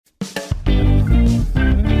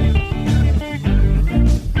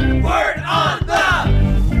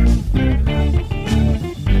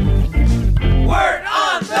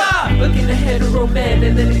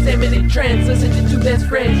trends. Listen to two best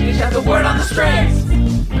friends, you shout the word on the strings.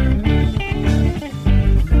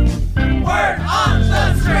 Word on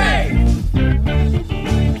the strings.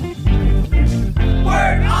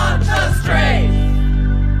 Word on the strings.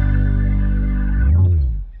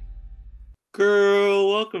 Girl,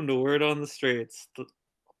 welcome to Word on the Straits.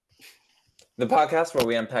 The podcast where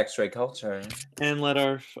we unpack straight culture. And let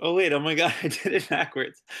our... Oh, wait. Oh, my God. I did it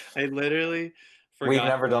backwards. I literally forgot. We've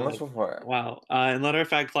never done this before. Wow. And let our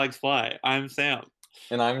flag flags fly. I'm Sam.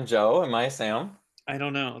 And I'm Joe. Am I Sam? I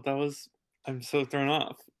don't know. I'm so thrown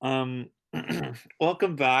off.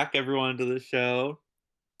 Welcome back, everyone, to the show.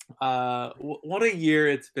 What a year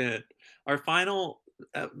it's been. Our final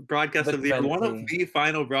broadcast of the year. One of the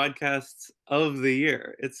final broadcasts of the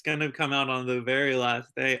year. It's going to come out on the very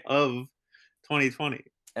last day of 2020.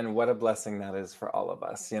 And what a blessing that is for all of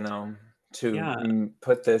us, to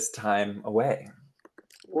put this time away.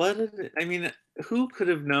 Who could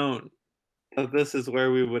have known that this is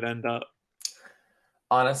where we would end up?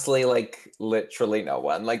 Honestly, literally no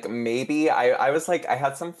one. Maybe I was I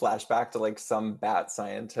had some flashback to some bat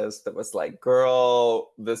scientist that was like,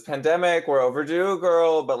 girl, this pandemic, we're overdue,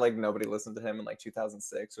 girl. But nobody listened to him in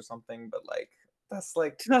 2006 or something. But that's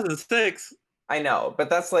 2006. I know, but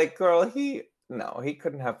that's girl, he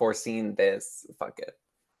couldn't have foreseen this. Fuck it.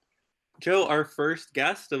 Joe, our first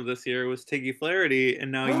guest of this year was Tiggy Flaherty,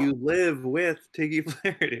 and now you live with Tiggy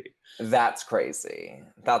Flaherty. That's crazy.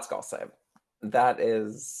 That's gossip. That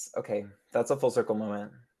is okay. That's a full circle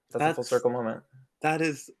moment. That's a full circle moment. That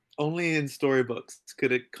is only in storybooks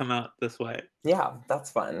could it come out this way. Yeah,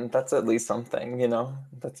 that's fun. That's at least something,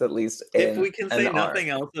 That's at least if we can say nothing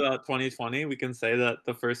else about 2020, we can say that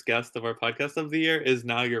the first guest of our podcast of the year is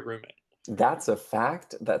now your roommate. That's a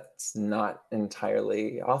fact. That's not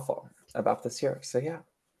entirely awful about this year. So yeah,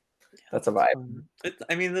 that's a vibe.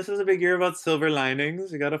 This is a big year about silver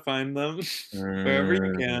linings. You got to find them wherever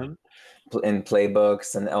you can. In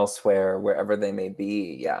playbooks and elsewhere, wherever they may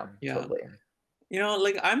be. Yeah. Totally.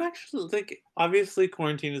 I'm actually obviously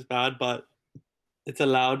quarantine is bad, but it's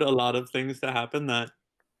allowed a lot of things to happen that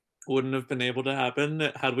wouldn't have been able to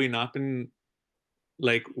happen had we not been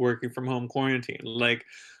working from home quarantine.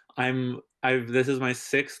 This is my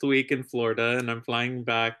 6th week in Florida, and I'm flying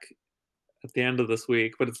back at the end of this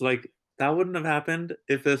week, but it's that wouldn't have happened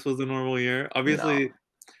if this was a normal year. Obviously,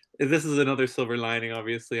 this is another silver lining.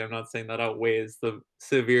 Obviously, I'm not saying that outweighs the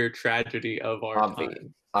severe tragedy of our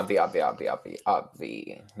time.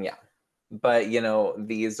 Obvi. Yeah. But,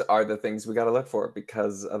 these are the things we got to look for,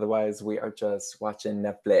 because otherwise we are just watching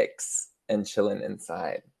Netflix and chilling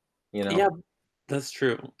inside, Yeah, that's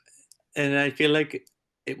true. And I feel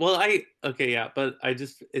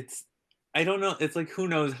I don't know. It's who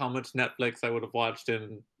knows how much Netflix I would have watched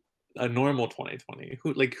in a normal 2020.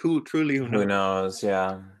 Who knows?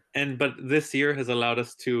 Yeah. But this year has allowed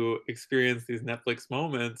us to experience these Netflix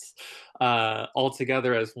moments all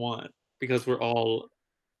together as one, because we're all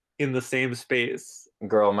in the same space.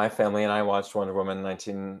 Girl, my family and I watched Wonder Woman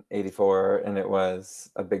 1984, and it was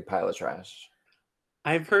a big pile of trash.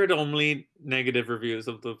 I've heard only negative reviews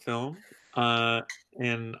of the film,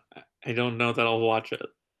 and I don't know that I'll watch it.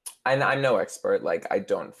 I'm no expert. I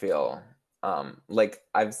don't feel...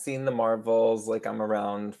 I've seen the Marvels, I'm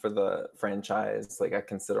around for the franchise, I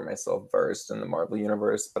consider myself versed in the Marvel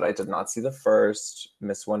universe, but I did not see the first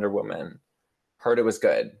Miss Wonder Woman. Heard it was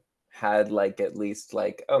good. Had at least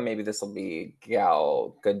oh, maybe this will be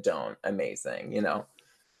Gal Gadot amazing,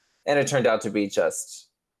 And it turned out to be just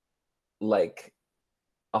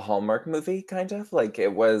a Hallmark movie, kind of.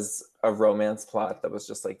 It was a romance plot that was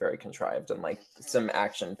just very contrived and some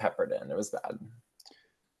action peppered in. It was bad.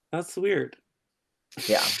 That's weird.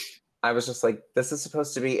 Yeah. I was just this is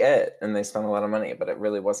supposed to be it. And they spent a lot of money, but it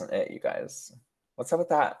really wasn't it, you guys. What's up with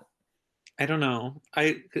that? I don't know.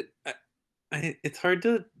 It's hard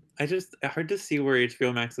to see where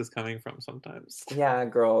HBO Max is coming from sometimes. Yeah,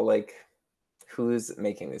 girl, who's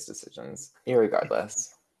making these decisions?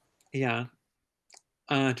 Irregardless. Yeah.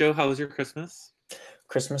 Joe, how was your Christmas?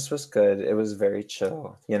 Christmas was good. It was very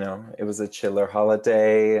chill. It was a chiller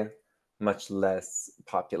holiday. Much less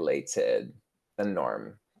populated than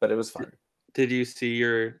norm, but it was fun. Did you see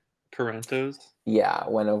your Parentos? Yeah,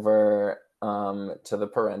 went over to the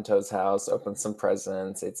Parentos house, opened some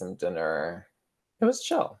presents, ate some dinner. It was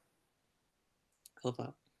chill. I love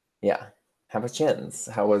that. Yeah. How about Jins?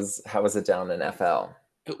 How was it down in FL?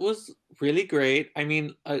 It was really great.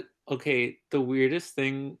 Okay, the weirdest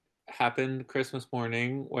thing happened Christmas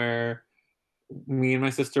morning where me and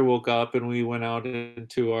my sister woke up and we went out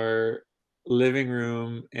into our living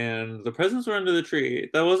room and the presents were under the tree.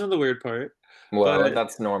 That wasn't the weird part. Well, But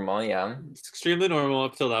that's normal, yeah. it's extremely normal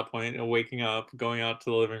up till that point. And waking up, going out to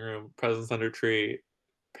the living room, presents under tree,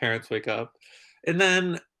 parents wake up, and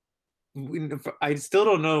then I still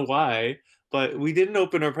don't know why, but we didn't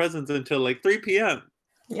open our presents until like 3 p.m.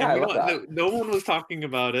 Yeah, And I love that. no one was talking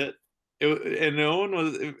about it. And no one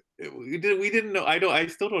was. We didn't know. I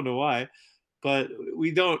still don't know why, but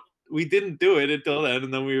we didn't do it until then,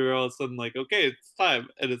 and then we were all of a sudden like, okay, it's time,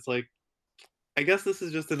 and it's like, I guess this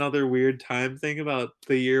is just another weird time thing about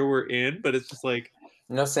the year we're in, but it's just like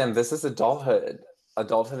No, Sam, this is adulthood.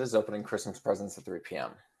 Adulthood is opening Christmas presents at 3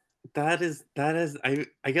 p.m. that is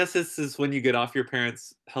I guess this is when you get off your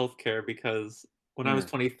parents' health care, because when I was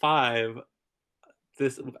 25,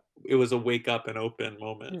 this it was a wake up and open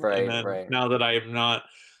moment. And Right, then right. now that I am not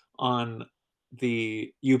on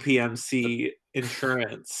the UPMC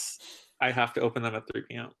insurance, I have to open them at 3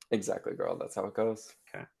 p.m. Exactly, girl. That's how it goes.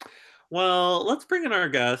 Okay. Well, let's bring in our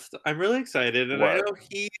guest. I'm really excited, and I know Work.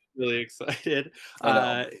 he's really excited. I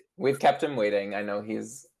know. We've kept him waiting. I know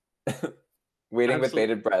he's waiting with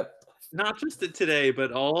bated breath. Not just today,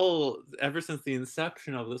 but ever since the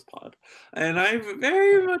inception of this pod. And I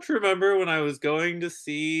very much remember when I was going to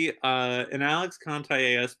see an Alex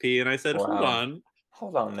Conti ASP, and I said, Wow.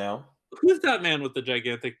 Hold on now. Who's that man with the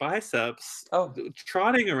gigantic biceps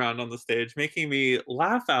trotting around on the stage, making me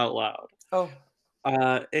laugh out loud?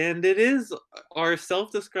 And it is our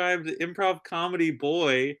self-described improv comedy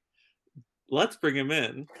boy. Let's bring him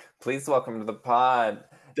in. Please welcome to the pod,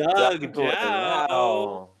 Doug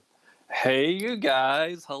Zhao. Hey, you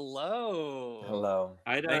guys. Hello. Hello.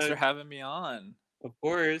 Hi, Doug. Thanks for having me on. Of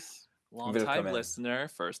course. Long-time listener,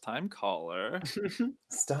 first-time caller.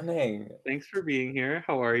 Stunning. Thanks for being here.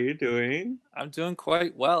 How are you doing? I'm doing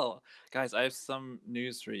quite well. Guys, I have some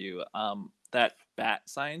news for you. That bat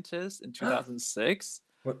scientist in 2006,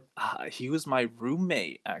 he was my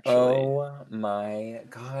roommate, actually. Oh my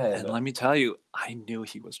God. And let me tell you, I knew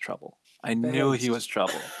he was trouble. I knew he was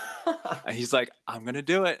trouble. And he's like, I'm going to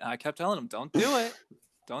do it. And I kept telling him, don't do it.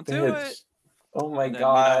 Don't do it. Oh my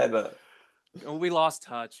God. We lost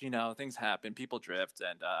touch, things happen, people drift,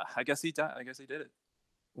 and I guess he died. I guess he did it.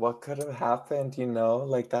 What could have happened,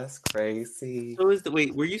 Like, that's crazy. So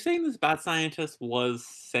wait, were you saying this bat scientist was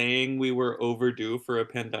saying we were overdue for a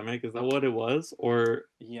pandemic? Is that what it was? Or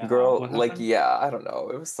yeah. Girl, I don't know.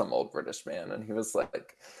 It was some old British man, and he was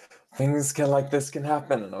like, things like this can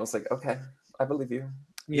happen. And I was like, okay, I believe you.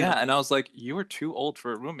 Yeah, and I was like, you were too old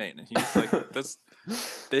for a roommate. And he was like, this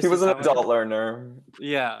he was an adult learner.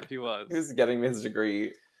 Yeah, he was. He was getting his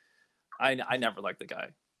degree. I never liked the guy.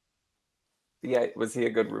 Yeah, was he a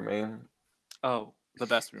good roommate? Oh, the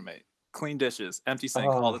best roommate. Clean dishes, empty sink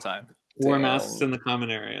all the time. Wore masks in the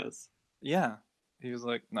common areas. Yeah, he was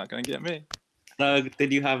like, not gonna get me. Doug,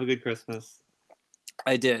 did you have a good Christmas?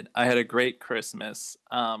 I did. I had a great Christmas.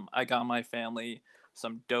 I got my family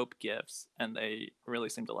some dope gifts, and they really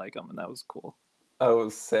seemed to like them, and that was cool. Oh,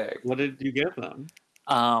 sick. What did you give them?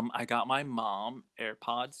 I got my mom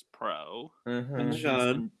AirPods Pro.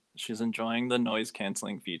 Mm-hmm. She's enjoying the noise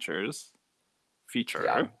canceling feature.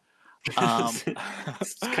 Yeah.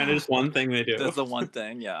 It's kind of just one thing they do. That's the one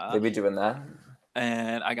thing, yeah. They be doing that.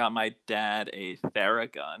 And I got my dad a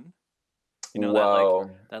Theragun. Whoa.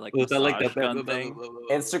 that massage gun thing.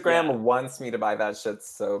 Instagram wants me to buy that shit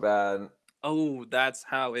so bad. Oh, that's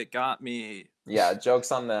how it got me. Yeah,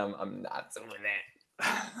 joke's on them. I'm not doing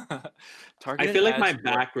it. I feel like my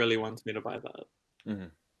back really wants me to buy that. Mm-hmm.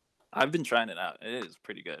 I've been trying it out. It is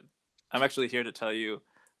pretty good. I'm actually here to tell you,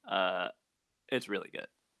 it's really good.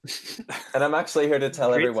 And I'm actually here to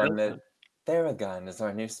tell everyone that Theragun is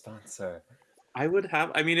our new sponsor.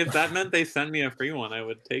 If that meant they sent me a free one, I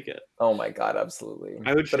would take it. Oh my God, absolutely.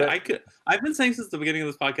 I've been saying since the beginning of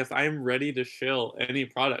this podcast, I am ready to shill any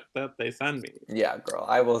product that they send me. Yeah, girl.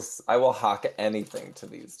 I will hawk anything to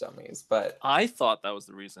these dummies. But I thought that was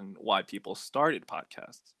the reason why people started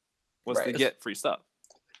podcasts, was to get free stuff.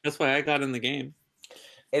 That's why I got in the game.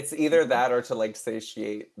 It's either that or to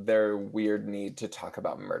satiate their weird need to talk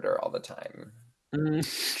about murder all the time.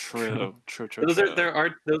 True. Those are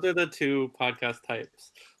the two podcast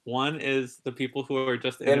types. One is the people who are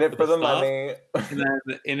just in it for the money, and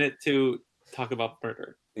then in it to talk about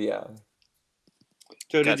murder. Yeah.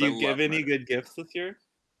 So did you give any good gifts this year?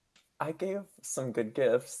 I gave some good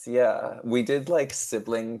gifts. Yeah, we did like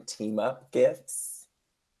team up gifts,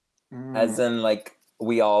 as in like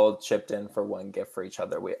we all chipped in for one gift for each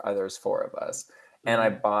other. There's 4 of us, and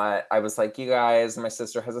I was like, you guys, my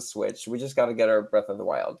sister has a Switch. We just got to get her Breath of the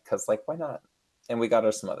Wild because like why not? And we got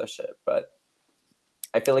her some other shit, but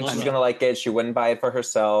I feel like she's gonna like it. She wouldn't buy it for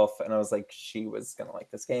herself, and I was like, she was gonna like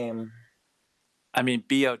this game. I mean,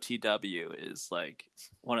 BOTW is like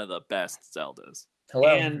one of the best Zeldas. Hello.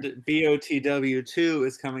 And BOTW 2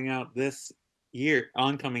 is coming out this year,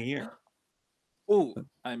 oncoming year. Ooh,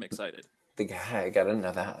 I'm excited. I gotta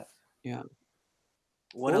know that. Yeah.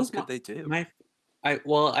 What else could they do?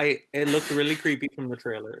 It looked really creepy from the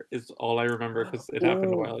trailer. Is all I remember because it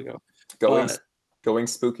happened a while ago. Going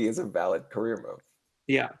spooky is a valid career move.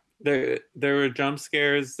 Yeah, there were jump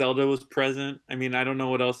scares. Zelda was present. I mean, I don't know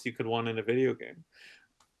what else you could want in a video game.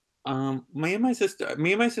 Me and my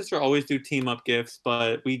sister always do team up gifts,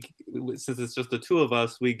 but since it's just the two of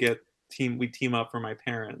us, we team up for my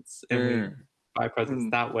parents and we buy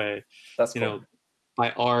presents that way. That's cool.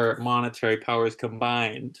 By our monetary powers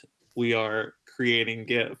combined, we are creating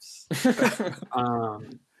gifts.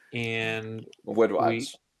 And Would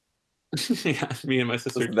watch. Yeah, me and my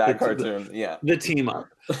sister. That cartoon, yeah. The team up.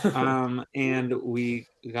 And we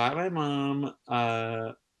got my mom.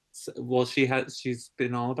 She's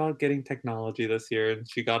been all about getting technology this year, and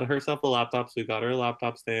she got herself a laptop. So we got her a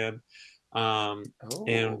laptop stand. And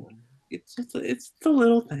it's the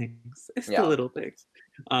little things. It's the little things.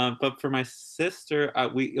 But for my sister,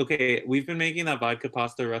 we've been making that vodka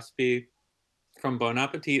pasta recipe from Bon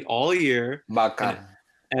Appetit all year. Baka.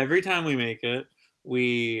 Every time we make it,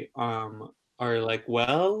 we are like,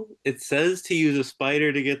 well, it says to use a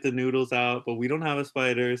spider to get the noodles out, but we don't have a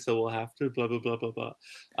spider, so we'll have to blah blah blah blah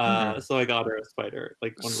blah. So I got her a spider,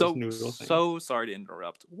 like one of those noodle things. So sorry to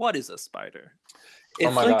interrupt. What is a spider?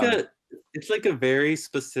 It's like a very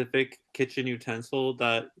specific kitchen utensil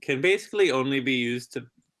that can basically only be used to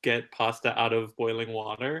get pasta out of boiling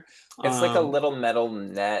water. It's like a little metal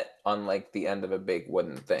net on like the end of a big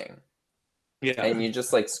wooden thing. Yeah. And you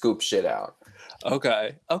just like scoop shit out.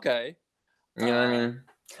 Okay. You know what I mean?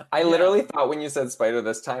 I literally thought when you said spider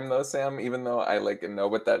this time though, Sam, even though I like know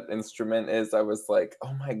what that instrument is, I was like,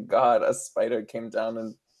 oh my god, a spider came down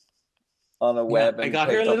and on a web and I got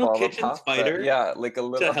her a little kitchen spider. Yeah, like a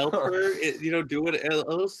little to help her, do it a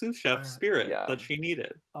little sous chef spirit that she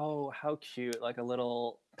needed. Oh, how cute! Like a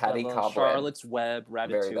little Patty Cobweb. Charlotte's Web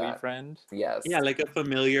ratatouille friend. Yes. Yeah, like a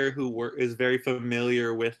familiar who is very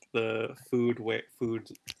familiar with the food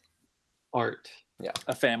art. Yeah,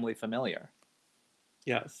 a family familiar.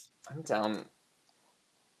 Yes. I'm down.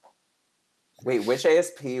 Wait, which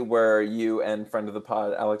ASP were you and friend of the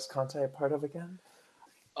pod Alex Conte a part of again?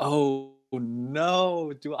 Oh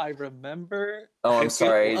no, do I remember? Oh, I'm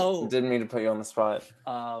sorry. Didn't mean to put you on the spot.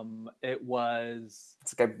 It was.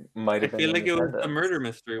 It's like I might have been. I feel like it was a murder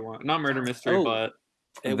mystery one. Not murder mystery, but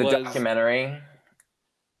the documentary.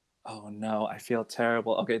 Oh no, I feel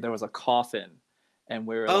terrible. Okay, there was a coffin. And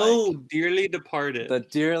we were Dearly Departed. The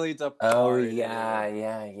Dearly Departed. Oh,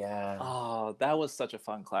 yeah. Oh, that was such a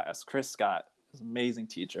fun class. Chris Scott was an amazing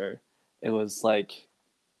teacher. It was like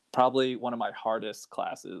probably one of my hardest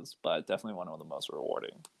classes, but definitely one of the most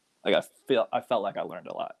rewarding. Like I felt like I learned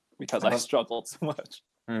a lot because I struggled so much.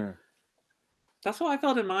 That's what I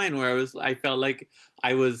felt in mine, where I felt like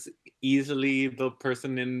I was easily the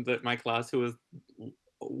person in my class who was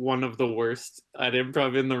one of the worst at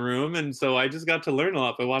improv in the room, and so I just got to learn a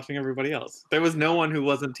lot by watching everybody else. There was no one who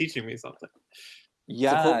wasn't teaching me something.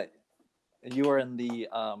 Yeah, so cool. You were in the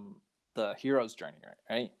hero's journey,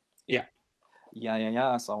 right? Yeah.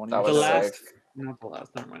 So I want to not the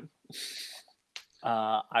last. Never mind.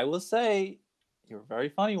 I will say you were very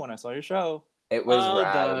funny when I saw your show. It was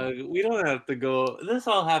rad. Doug, we don't have to go. This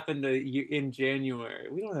all happened in January.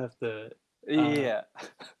 We don't have to. Yeah.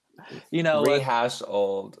 Rehash,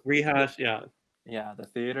 yeah, the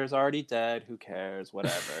theater's already dead. Who cares?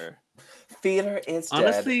 Whatever. Theater is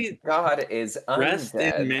honestly dead. God is undead. Rest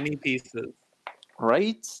in many pieces,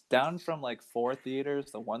 right? Down from like 4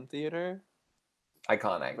 theaters to 1 theater.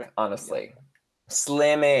 Iconic, honestly.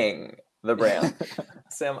 Slimming the brand.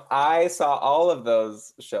 Sam, I saw all of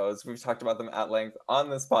those shows. We've talked about them at length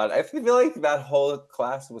on this pod. I feel like that whole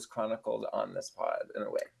class was chronicled on this pod in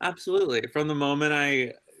a way. Absolutely. From the moment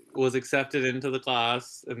I was accepted into the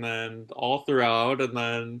class, and then all throughout, and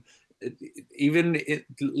then even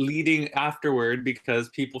leading afterward, because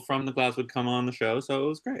people from the class would come on the show, so it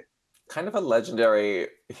was great. Kind of a legendary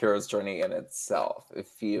hero's journey in itself,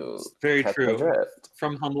 if you very true.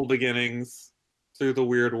 From humble beginnings through the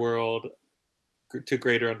weird world to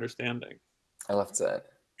greater understanding. I loved it.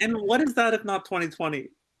 And what is that if not 2020?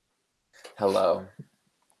 Hello.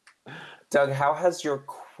 Doug, how has your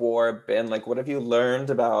core been? Like, what have you learned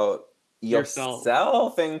about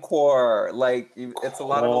yourself in core? Like, it's a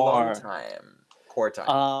lot of alone time. Core time.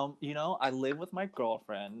 I live with my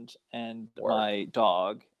girlfriend and my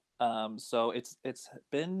dog. So it's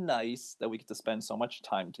been nice that we get to spend so much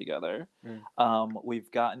time together. We've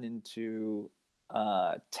gotten into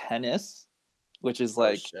tennis, which is Oh,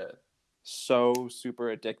 like shit. so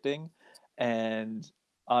super addicting. And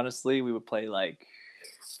honestly, we would play like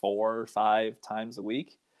 4 or 5 times a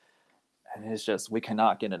week, and it's just we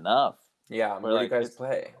cannot get enough. Yeah, We're where do you like, guys it's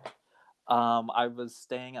play? I was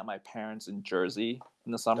staying at my parents in Jersey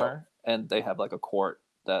in the summer, and they have like a court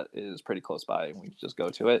that is pretty close by, and we just go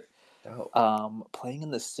to it. Dope. Playing in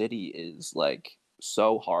the city is like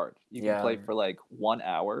so hard. You can play Yeah. for like 1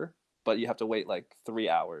 hour, but you have to wait like 3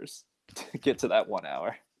 hours to get to that 1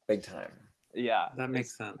 hour. Big time. Yeah, That makes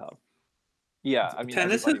it's sense. tough. Yeah, I mean,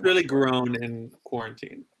 Tennis everybody has really wants to play. grown in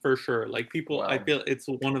quarantine for sure. Like people, I Wow. feel it's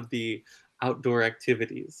one of the outdoor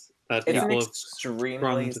activities that It's an people have sprung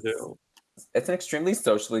extremely to do. it's an extremely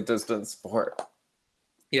socially distant sport.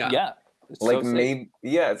 Yeah, Yeah, it's Like so safe. maybe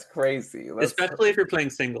it's crazy. especially if you're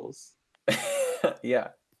playing singles. Yeah.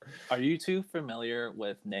 Are you two familiar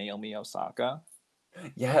with Naomi Osaka?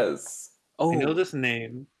 Yes. I know Oh, this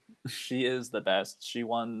name. she is the best. She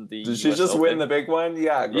won the Did she US just win Open. the big one?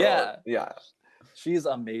 Yeah, girl. Yeah. Yeah. She's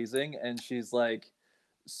amazing, and she's like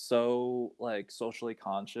so like socially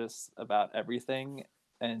conscious about everything,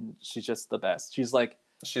 and she's just the best. She's like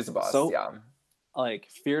She's a boss, so yeah. like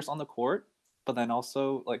fierce on the court, but then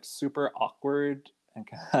also like super awkward and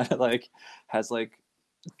kind of like has like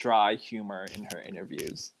dry humor in her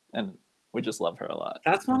interviews, and we just love her a lot.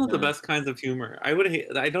 That's one of the Mhm. best kinds of humor. I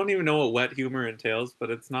don't even know what wet humor entails, but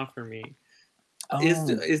it's not for me.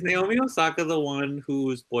 Is Naomi Osaka the one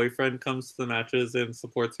whose boyfriend comes to the matches and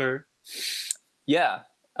supports her? Yeah,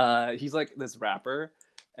 he's like this rapper,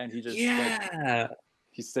 and he just like Yeah.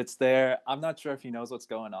 he sits there. I'm not sure if he knows what's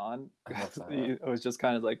going on. I love that. He was just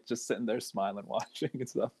kind of like just sitting there smiling, watching and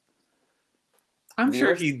stuff. I'm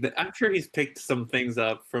sure Viewers- I'm sure he's picked some things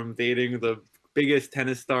up from dating the biggest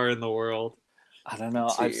tennis star in the world. I don't know.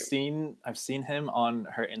 I've See. seen him on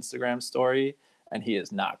her Instagram story, and he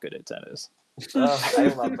is not good at tennis.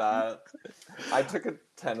 I love that. I took a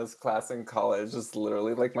tennis class in college. It's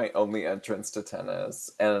literally like my only entrance to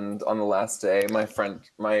tennis. And on the last day, my friend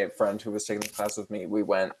who was taking the class with me, we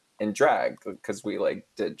went in drag because we like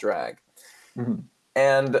did drag. Mhm.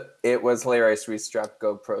 And it was hilarious. We strapped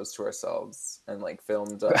GoPros to ourselves and like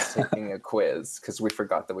filmed us taking a quiz because we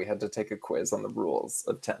forgot that we had to take a quiz on the rules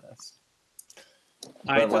of tennis.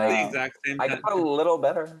 I But, took like, the exact same. I got a little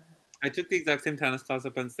better. I took the exact same tennis class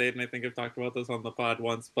at Penn State, and I think I've talked about this on the pod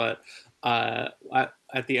once. But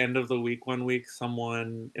at the end of the week, one week,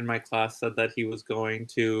 someone in my class said that he was going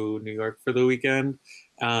to New York for the weekend,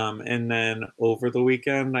 and then over the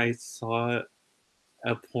weekend, I saw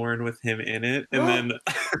a porn with him in it, and then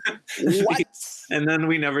What? and then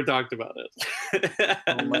we never talked about it.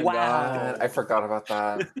 Oh my Wow. god, I forgot about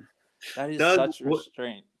that. That is Doug, such what-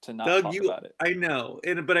 restraint to not Doug, talk you, about it. I know,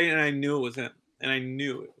 but I knew it was him, and I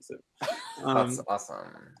knew it was him. That's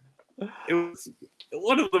awesome. It was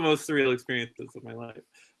one of the most surreal experiences of my life.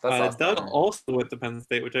 That's awesome. Doug also went to Penn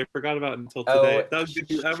State, which I forgot about until Oh, today. Doug, did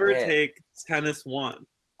you ever shit. take tennis one?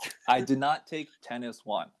 I did not take tennis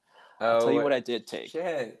one. I'll tell you what I did take.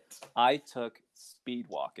 Shit. I took speed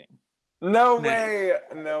walking. No Nice. way.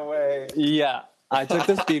 No way. Yeah, I took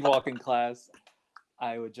the speed walking class.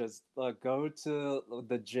 I would just go to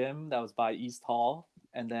the gym that was by East Hall,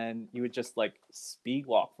 and then you would just like speed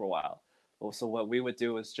walk for a while. Well, so what we would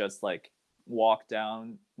do is just like walk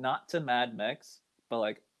down, not to Mad Mix, but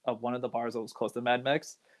like one of the bars that was close to Mad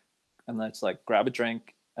Mix, and then just like grab a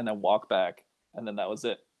drink and then walk back, and then that was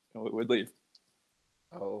it. And we would leave.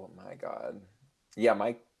 Oh my god. Yeah,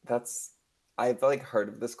 I've like heard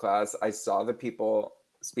of this class. I saw the people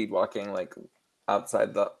speed walking like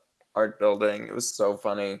outside the art building. It was so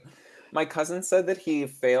funny. My cousin said that he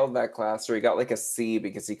failed that class or he got like a C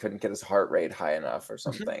because he couldn't get his heart rate high enough or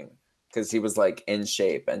something. Because he was like in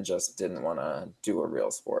shape and just didn't want to do a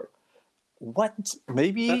real sport. What?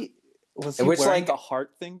 Maybe was he Which, wearing like- the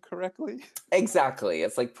heart thing correctly? Exactly.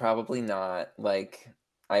 It's like probably not like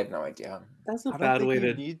I have no idea. That's a I don't bad think way you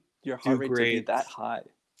to. need your do heart rate to be grades. that high.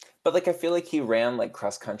 But like I feel like he ran like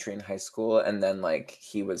cross country in high school and then like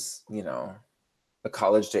he was, you know, a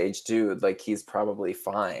college age dude. Like he's probably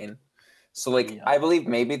fine. So like Yeah. I believe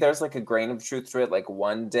maybe there's like a grain of truth to it. Like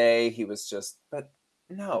one day he was just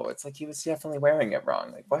no, it's like he was definitely wearing it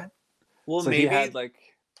wrong. Like what? Well, So maybe he had like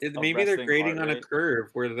a maybe they're resting grading heart on a rate. curve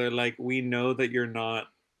where they're like, we know that you're not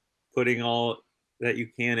putting all that you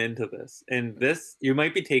can into this, and this you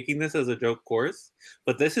might be taking this as a joke course,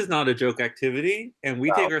 but this is not a joke activity, and we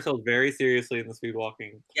Wow. take ourselves very seriously in the speed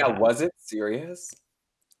walking. Yeah, class. was it serious?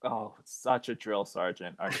 Oh, such a drill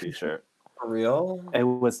sergeant, our teacher. For real? It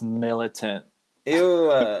was militant.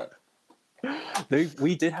 Ew.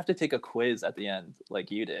 We did have to take a quiz at the end,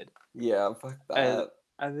 like you did. Yeah, fuck And that.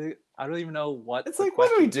 I don't even know what. It's the like,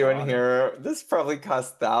 what are we questions were doing on it. here? This probably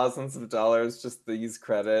cost thousands of dollars, just these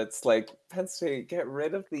credits. Like, Penn State, get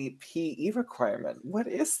rid of the PE requirement. What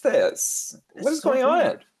is this? What It's is so going on?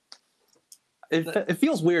 weird. It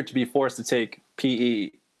feels weird to be forced to take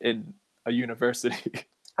PE in a university. It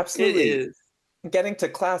Absolutely. is. Getting to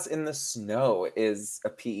class in the snow is a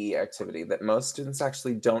PE activity that most students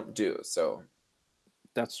actually don't do. So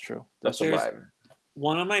That's true. that's That's a There's- vibe.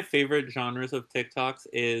 One of my favorite genres of TikToks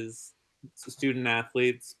is student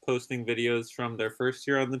athletes posting videos from their first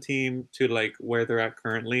year on the team to like where they're at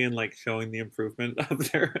currently and like showing the improvement of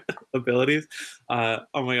their abilities. Oh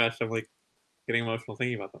my gosh, I'm like getting emotional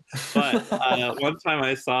thinking about them. But one time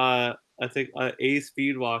I saw I think a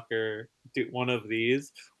speed walker do one of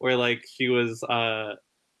these where like she was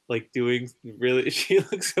like doing really she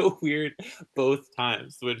looked so weird both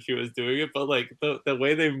times when she was doing it, but like the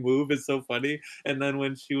way they move is so funny. And then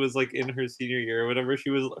when she was like in her senior year or whatever,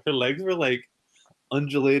 her legs were like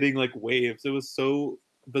undulating like waves. It was so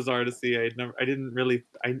bizarre to see. I didn't really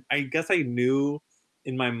I guess I knew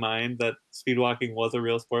in my mind that speed walking was a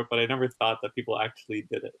real sport, but I never thought that people actually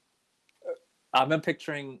did it. I've been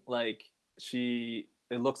picturing like it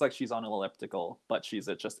looks like she's on an elliptical, but she's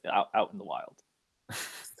just out in the wild.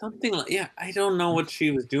 Something like, yeah, I don't know what she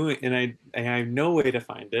was doing, and I have no way to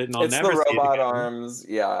find it, and I'll It's never the see it robot again. arms.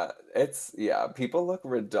 Yeah, people look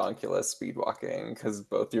redonkulous speed walking because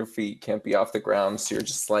both your feet can't be off the ground, so you're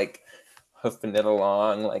just like hoofing it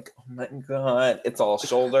along. Like, oh my god, it's all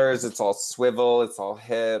shoulders, it's all swivel, it's all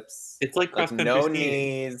hips, It's like cross country no skiing.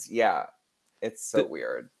 knees. Yeah, it's so The-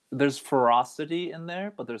 weird. There's ferocity in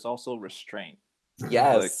there, but there's also restraint,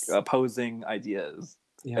 Yes, like opposing ideas.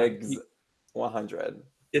 Yeah, 100.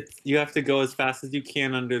 you have to go as fast as you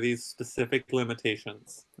can under these specific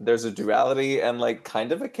limitations. There's a duality and like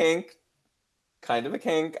kind of a kink. I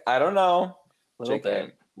don't know. Little JK,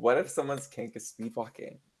 bit. what if someone's kink is speed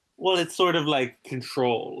walking? Well, it's sort of like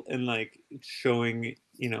control and like showing,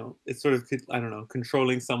 it's sort of, I don't know,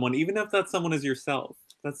 controlling someone, even if that someone is yourself.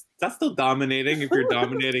 That's still dominating if you're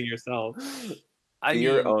dominating yourself. I Be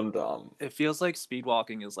your mean, own dom. it feels like speed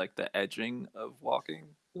walking is like the edging of walking.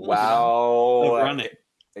 Wow. Of running.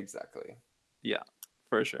 Exactly.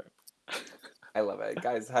 For sure. I love it.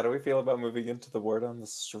 Guys, how do we feel about moving into the word on the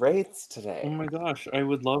straits today? Oh my gosh, I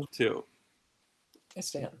would love to. I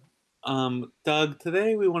stand. Doug,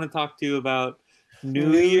 today we want to talk to you about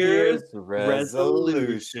New Year's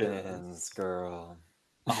resolutions. girl.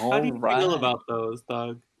 How do you feel about those,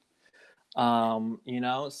 Doug?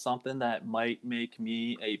 Something that might make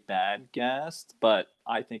me a bad guest, but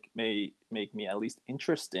I think may make me at least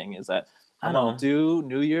interesting is that I don't do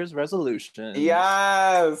New Year's resolutions.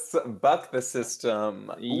 Yes, buck the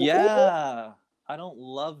system. Yeah. I don't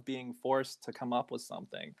love being forced to come up with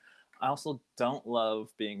something. I also don't love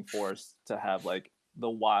being forced to have like the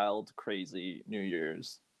wild, crazy New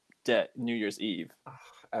Year's Eve.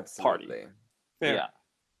 Absolutely. Fair.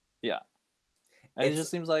 Yeah. And it It's-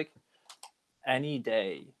 just seems like any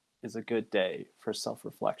day is a good day for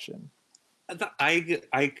self-reflection.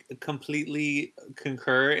 I completely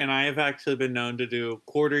concur, and I have actually been known to do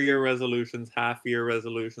quarter-year resolutions, half-year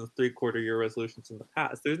resolutions, three-quarter-year resolutions in the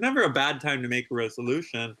past. There's never a bad time to make a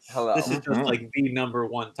resolution. Hello. This is just like the number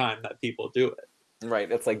one time that people do it.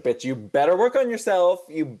 Right. It's like, bitch, you better work on yourself.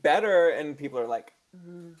 You better. And people are like,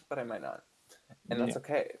 but I might not. And that's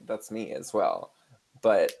okay. That's me as well.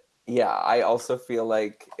 But yeah, I also feel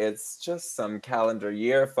like it's just some calendar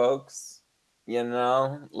year, folks.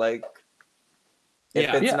 Like, if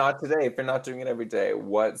Yeah. it's not today, if you're not doing it every day,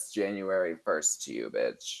 what's January 1st to you,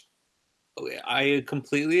 bitch? I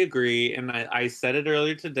completely agree, and I said it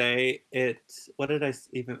earlier today. What did I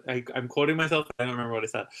even? I'm quoting myself. I don't remember what I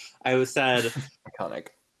said. I said Iconic.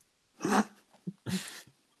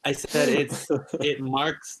 I said it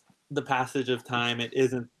marks the passage of time. It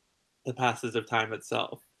isn't the passage of time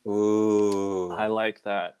itself. Ooh. I like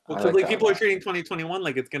that. Because like like that people a are lot. treating 2021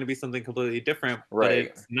 like it's going to be something completely different, but Right.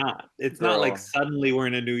 it's not. It's not like Girl. suddenly we're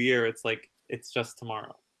in a new year. It's like it's just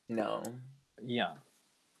tomorrow. No. Yeah.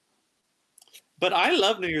 But I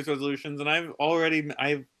love New Year's resolutions, and I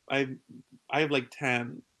have like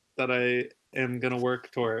 10 that I am gonna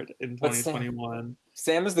work toward in But Sam- 2021.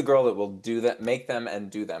 Sam is the girl that will do that, make them and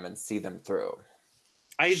do them and see them through.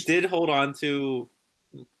 I did hold on to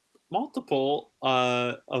multiple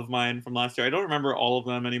of mine from last year. I don't remember all of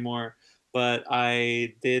them anymore, but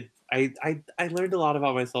I did. I learned a lot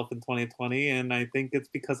about myself in 2020, and I think it's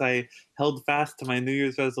because I held fast to my New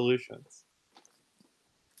Year's resolutions.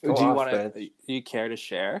 Go Do you off, want to? bitch. You care to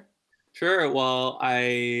share? Sure. Well,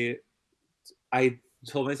 I I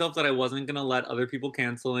told myself that I wasn't gonna let other people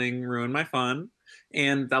canceling ruin my fun,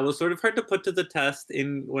 and that was sort of hard to put to the test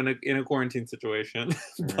in a quarantine situation,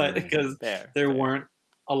 but because there weren't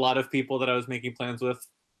a lot of people that I was making plans with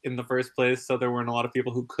in the first place, so there weren't a lot of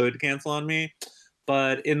people who could cancel on me.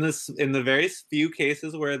 But in the very few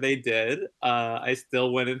cases where they did, I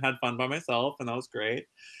still went and had fun by myself, and that was great.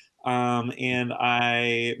 And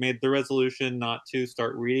I made the resolution not to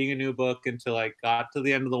start reading a new book until I got to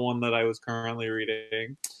the end of the one that I was currently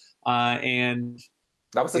reading. And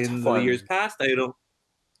That was a in tough the one. years past,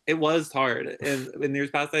 it was hard. And in the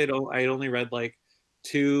years past, I'd only read like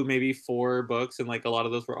 2, maybe 4 books, and like a lot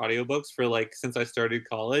of those were audiobooks for like since I started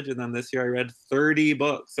college. And then this year I read 30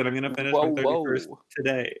 books, and I'm gonna finish my 31st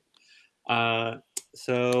today.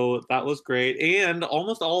 So that was great, and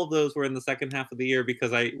almost all of those were in the second half of the year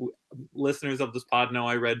because listeners of this pod know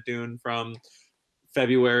I read Dune from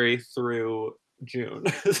February through June.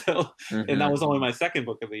 So and that was only my second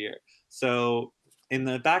book of the year. So in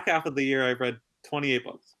the back half of the year I've read 28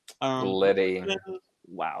 books. Liddy.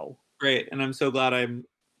 Wow. Great, and I'm so glad I'm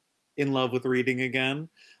in love with reading again.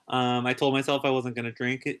 I told myself I wasn't going to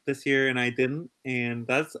drink it this year, and I didn't. And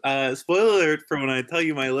that's spoiler alert for when I tell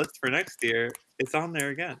you my list for next year. It's on there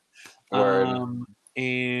again.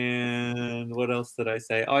 And what else did I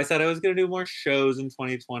say? Oh, I said I was going to do more shows in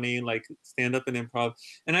 2020, like stand up and improv.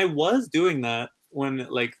 And I was doing that when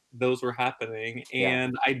like those were happening.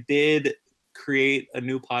 And I did create a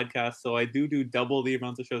new podcast, so I do double the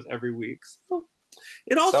amounts of shows every week. So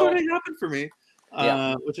it all sort of happened for me,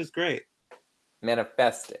 which is great.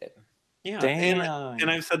 Manifested. Yeah. And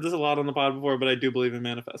I've said this a lot on the pod before, but I do believe in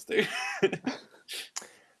manifesting.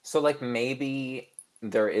 So like maybe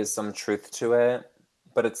there is some truth to it,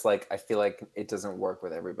 but it's like I feel like it doesn't work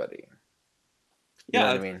with everybody. You know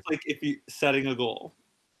what I mean? Like if you setting a goal.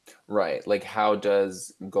 Right. Like how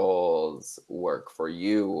does goals work for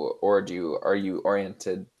you, or are you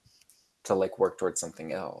oriented to like work towards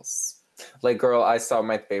something else? Like, girl, I saw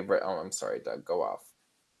my favorite. Oh, I'm sorry, Doug. Go off.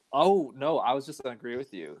 Oh no, I was just gonna agree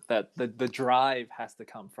with you that the drive has to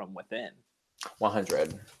come from within.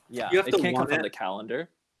 100. Yeah, it can't come from the calendar.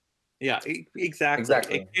 Yeah,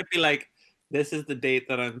 exactly. It can't be like this is the date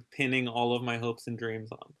that I'm pinning all of my hopes and dreams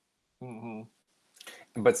on.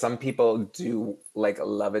 But some people do like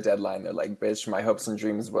love a deadline. They're like, bitch, my hopes and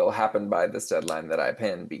dreams will happen by this deadline that I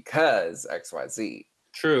pin because XYZ.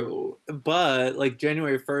 True. But like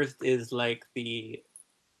January 1st is like the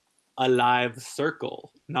alive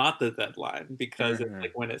circle, not the deadline, because it's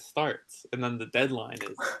like when it starts. And then the deadline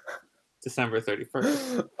is December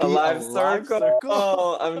 31st. Alive circle.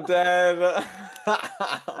 Oh, I'm dead.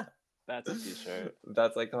 That's a t-shirt.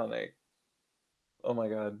 That's iconic. Oh my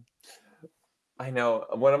god. I know.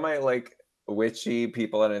 One of my like witchy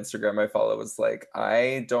people on Instagram I follow was like,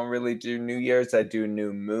 I don't really do New Year's. I do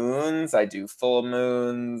new moons. I do full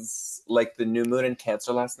moons. Like the new moon in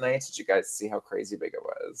Cancer last night. Did you guys see how crazy big it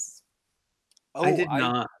was? Oh, I did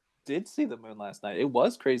not. Did see the moon last night. It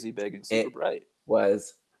was crazy big and super bright.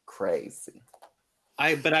 Was crazy.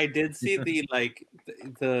 But I did see the like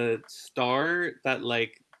the star that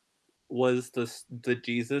like was the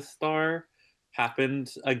Jesus star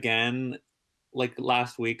happened again like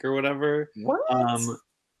last week or whatever. What?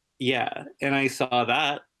 Yeah, and I saw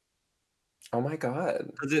that. Oh my god.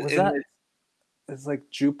 It's like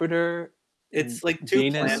Jupiter. It's like two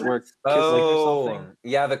Venus planets. Oh, or something.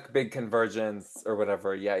 Yeah, the big convergence or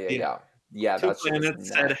whatever. Yeah. Yeah, two that's planets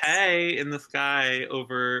said hey in the sky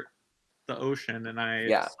over the ocean, and I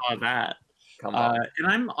saw that. Come on.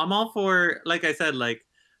 And I'm all for, like I said, like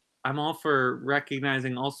I'm all for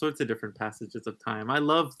recognizing all sorts of different passages of time. I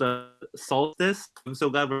love the solstice. I'm so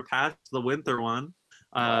glad we're past the winter one.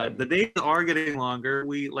 The days are getting longer.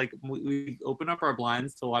 We open up our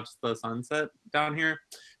blinds to watch the sunset down here,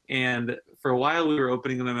 and for a while we were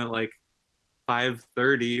opening them at like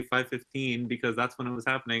 5:30, 5:15 because that's when it was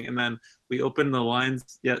happening. And then we opened the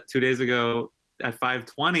blinds 2 days ago at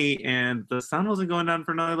 5:20, and the sun wasn't going down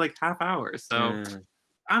for another like half hour. So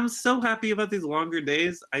I'm so happy about these longer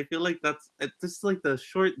days. I feel like it's just like the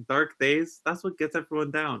short dark days. That's what gets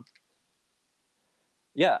everyone down.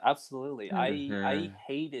 Yeah, absolutely. I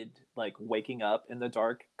hated like waking up in the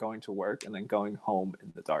dark, going to work, and then going home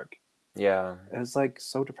in the dark. Yeah. It was like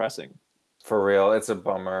so depressing. For real, it's a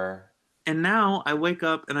bummer. And now I wake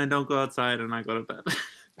up and I don't go outside and I go to bed.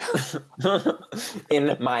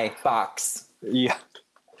 In my box. Yeah.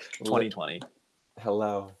 2020.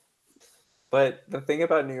 Hello. But the thing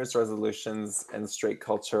about New Year's resolutions and straight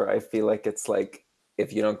culture, I feel like it's like,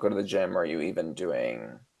 if you don't go to the gym, are you even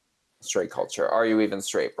doing straight culture? Are you even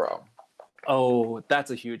straight, bro? Oh,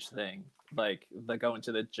 that's a huge thing. Like the going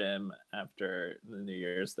to the gym after the New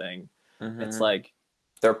Year's thing. It's Mhm. like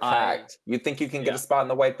They're I packed. You think you can get yeah. a spot in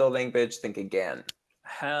the white building, bitch? Think again.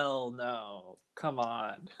 Hell no. Come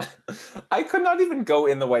on. I could not even go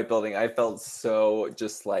in the white building. I felt so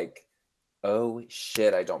just like, oh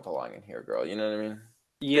shit, I don't belong in here, girl. You know what I mean?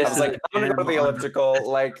 Yeah. I was like, I'm gonna go to the elliptical,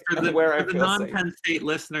 like where I for the feel safe. non-Penn State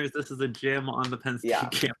listeners, this is a gym on the Penn State Yeah.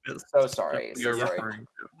 campus. So sorry. You're So sorry referring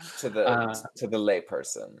to the lay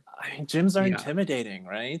person. I mean, gyms are Yeah. intimidating,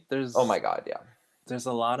 right? Oh my god, yeah. There's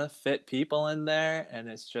a lot of fit people in there, and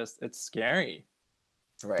it's scary.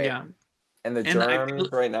 Right. Yeah. And the And I germs feel-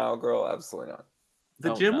 right now, girl, absolutely not.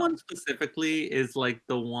 The Oh, gym no. one specifically is like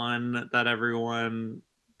the one that everyone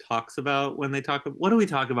talks about when they talk. What do we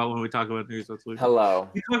talk about when we talk about New Year's resolution? Hello.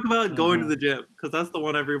 We talk about going to Mhm. the gym because that's the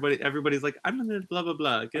one everybody's like, I'm gonna blah blah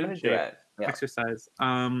blah, get I'm in gonna do shape, it. Yeah. exercise.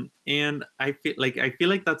 And I feel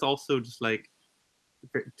like that's also just like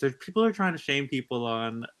people are trying to shame people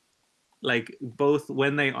on like both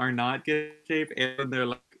when they are not getting in shape and when they're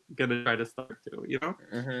like gonna try to start to, you know?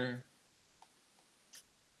 Mm-hmm.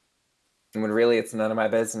 When really it's none of my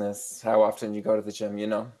business how often you go to the gym, you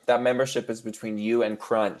know? That membership is between you and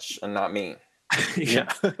Crunch and not me. Yeah.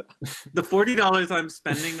 The $40 I'm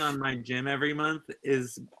spending on my gym every month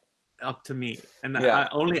is up to me, and Yeah.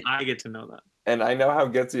 only I get to know that. And I know how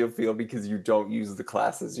guilty you'll feel because you don't use the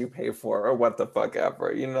classes you pay for or what the fuck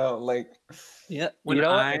ever, you know? Like, Yeah. When you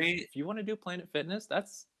know what? I- If you want to do Planet Fitness,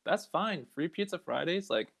 that's fine. Free pizza Fridays.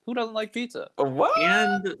 Like, who doesn't like pizza? what?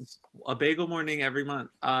 And a bagel morning every month.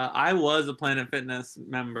 I was a Planet Fitness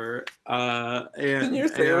member, Didn't you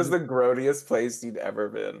say it was the grodiest place you'd ever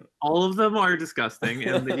been? all of them are disgusting,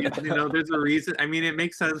 and you know there's a reason. I mean, it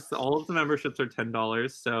makes sense. All of the memberships are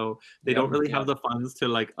 $10, so they don't really have the funds to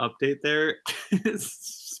like update their.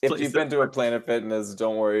 If you've been to a Planet Fitness,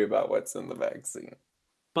 don't worry about what's in the vaccine.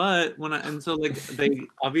 But so like they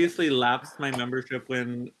obviously lapsed my membership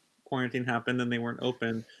when quarantine happened and they weren't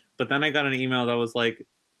open. But then I got an email that was like,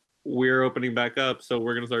 we're opening back up, so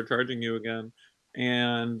we're gonna start charging you again.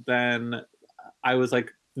 And then I was like,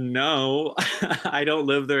 no, I don't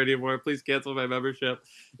live there anymore. Please cancel my membership.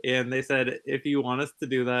 And they said, if you want us to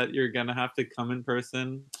do that, you're gonna have to come in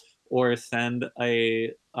person or send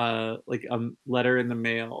a like a letter in the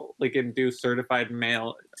mail, like and do certified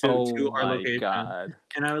mail to our my location. God.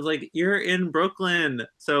 And I was like, you're in Brooklyn,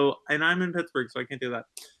 so and I'm in Pittsburgh, so I can't do that.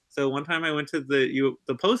 So one time I went to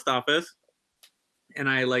the post office, and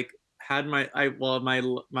I like had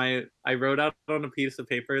I wrote out on a piece of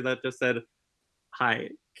paper that just said, "Hi,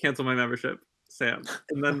 cancel my membership, Sam,"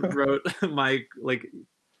 and then wrote my like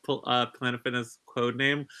Planet Fitness code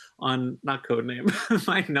name on not code name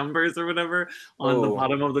my numbers or whatever on the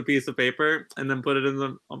bottom of the piece of paper, and then put it in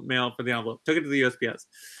the mail for the envelope. Took it to the USPS,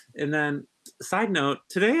 and then side note,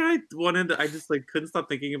 today I just like couldn't stop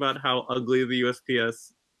thinking about how ugly the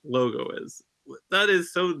USPS logo is. That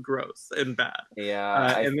is so gross and bad. Yeah,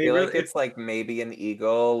 I and they feel really- like it's like maybe an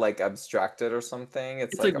eagle, like abstracted or something.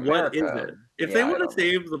 It's like what is America. it? If Yeah, they I want to don't know.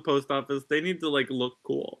 save the post office, they need to like look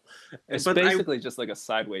cool. It's But basically just like a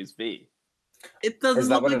sideways V. it doesn't Is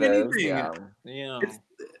that look what like it is? anything. Yeah. Yeah.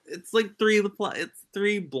 It's like it's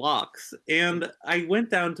 3 blocks, and I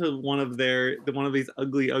went down to one of these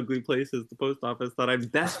ugly places, the post office, that I'm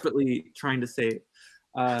desperately trying to save.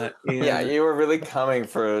 And, Yeah, you were really coming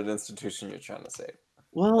for an institution you're trying to save.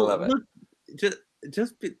 well, love it. look,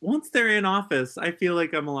 once they're in office, I feel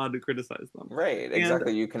like I'm allowed to criticize them. Right,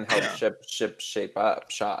 exactly. You can help Yeah.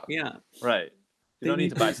 shop. Yeah, Right. They You don't need need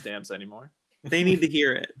to buy to- stamps anymore. they need to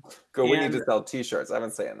hear it. Go, we need to And- sell t-shirts. I've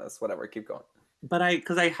been saying this. Whatever, keep going. But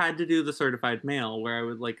because I had to do the certified mail, where I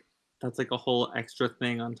would like that's like a whole extra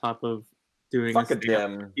thing on top of doing Fuck a stamp.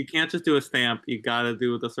 gym. You can't just do a stamp. You gotta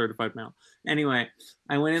do the certified mail. Anyway,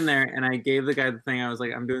 I went in there and I gave the guy the thing. I was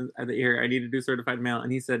like, I'm doing here. I need to do certified mail,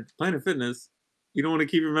 and he said, Planet Fitness, you don't want to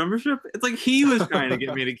keep your membership? It's like he was trying to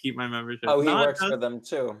get me to keep my membership. Oh, he not works just- for them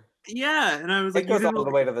too. Yeah, and I was It like, you goes all didn't.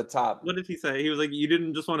 the way to the top. What did he say? He was like, you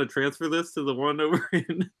didn't just want to transfer this to the one over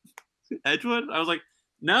in Edgewood? I was like,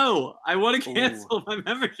 no, I want to cancel my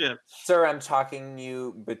membership. Sir, I'm talking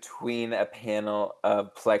you between a panel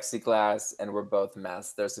of plexiglass, and we're both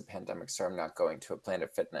masks. There's a pandemic, sir. I'm not going to a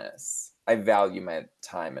Planet Fitness. I value my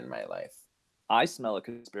time in my life. I smell a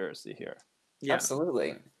conspiracy here. Yeah.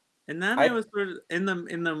 Absolutely. And then I was sort of in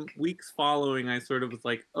the weeks following, I sort of was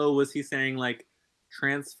like, oh, was he saying like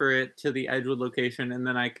transfer it to the Edgewood location and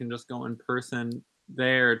then I can just go in person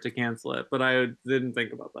there to cancel it? But I didn't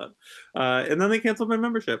think about that. And then they canceled my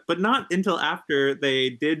membership, but not until after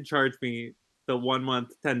they did charge me the 1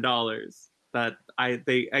 month $10 that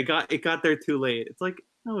it got there too late. It's like,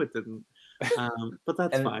 no, it didn't. But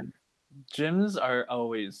that's And- fine. Gyms are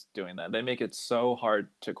always doing that. They make it so hard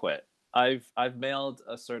to quit. I've mailed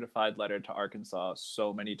a certified letter to Arkansas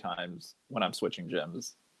so many times when I'm switching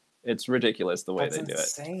gyms. It's ridiculous the way That's they do it.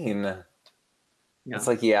 insane. Yeah. It's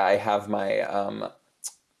like, yeah, I have my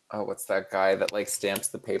oh, what's that guy that like stamps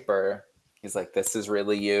the paper? He's like, this is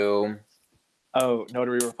really you. Oh,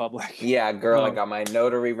 Notary Republic. Yeah, girl, I Oh. got my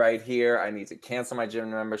notary right here. I need to cancel my gym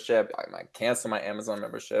membership. I might cancel my Amazon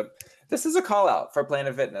membership. This is a call out for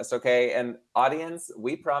Planet Fitness, okay? And audience,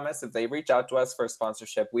 we promise if they reach out to us for a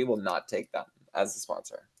sponsorship, we will not take them as a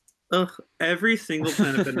sponsor. Ugh, every single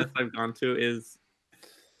Planet Fitness I've gone to is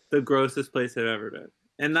the grossest place I've ever been.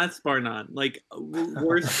 And that's bar none. Like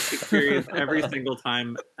worst experience every single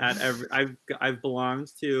time at every I've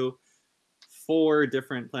belonged to 4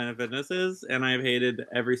 different Planet Fitnesses and I've hated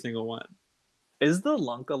every single one. Is the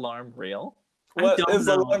lunk alarm real? What don't is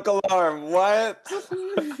a know. lunk alarm? What?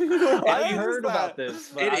 I've heard about this.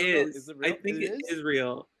 But It I don't know. is. it real? I think it is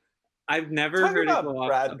real. I've never Talk heard it about go off,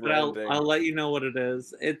 Brad but I'll branding. let you know what it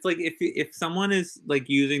is. It's like if someone is like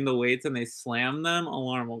using the weights and they slam them,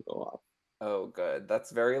 alarm will go off. Oh, good.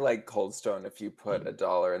 That's very like Cold Stone. If you put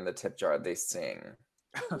 $1 in the tip jar, they sing.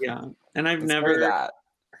 Yeah, and I've It's never very that.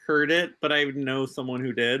 heard it, but I know someone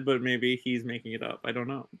who did. But maybe he's making it up. I don't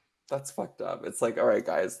know. That's fucked up. It's like, all right,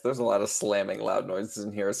 guys, there's a lot of slamming loud noises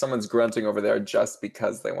in here. Someone's grunting over there just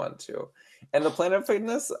because they want to. And the Planet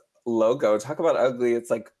Fitness logo, talk about ugly. It's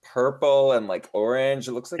like purple and like orange.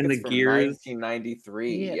 It looks like And it's the from gears.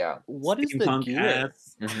 1993. Yeah. What is the Steampunk gear?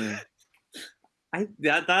 ass. Mhm.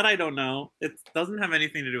 That I don't know. It doesn't have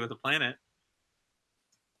anything to do with the planet.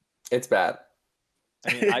 It's bad.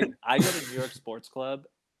 I mean, I go to New York Sports Club.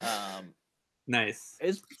 Nice.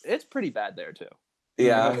 It's pretty bad there too.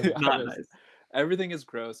 Yeah. Not Honest. nice. Everything is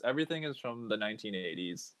gross. Everything is from the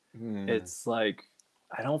 1980s. Hmm. It's like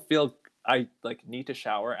I don't feel I like need to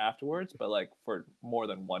shower afterwards, but like for more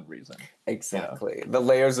than one reason. Exactly. The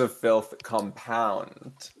layers of filth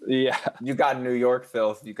compound. Yeah. You got New York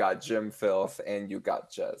filth, you got gym filth, and you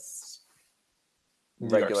got just New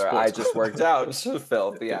York regular. sports I just worked out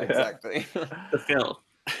filth. Yeah, Yeah. exactly. The filth.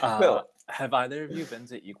 Phil. Have either of you been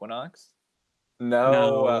to Equinox? No.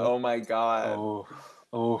 No. Oh my god.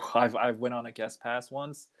 I've went on a guest pass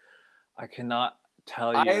once. I cannot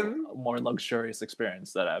tell you I'm- a more luxurious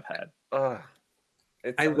experience that I've had. Ugh.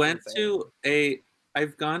 It I sounds went insane. I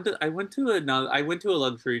went to a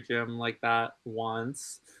luxury gym like that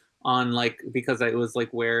once on like because it was like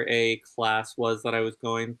where a class was that I was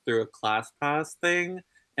going through a class pass thing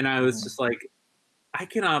and I was Mhm. just like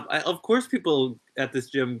of course people at this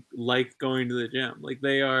gym like going to the gym. Like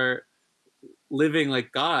they are living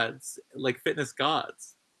like gods, like fitness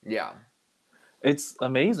gods. Yeah. It's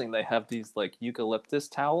amazing. They have these like eucalyptus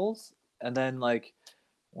towels, and then like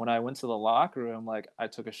when I went to the locker room, like I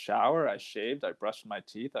took a shower, I shaved, I brushed my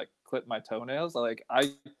teeth, I clipped my toenails. Like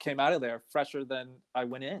I came out of there fresher than I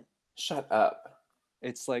went in. Shut up.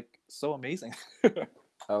 It's like so amazing.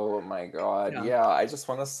 Oh my god. Yeah. Yeah, I just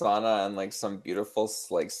want a sauna and like some beautiful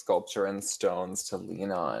like sculpture and stones to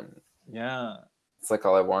lean on. Yeah, It's like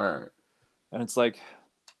all I want. and it's like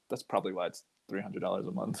that's probably why it's $300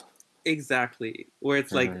 a month. Exactly. Where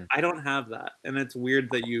it's like Mhm. I don't have that and it's weird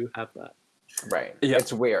that you have that. Right. Yeah.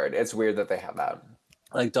 It's weird. It's weird that they have that.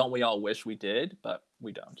 Like, don't we all wish we did? But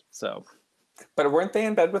we don't. So But weren't they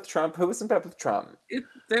in bed with Trump? Who was in bed with Trump?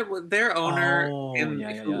 Their owner Oh, and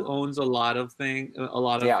yeah, who yeah. owns a lot of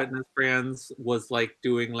Yeah. fitness brands was like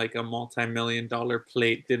doing like a multi-million-dollar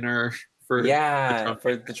plate dinner for Yeah, Trump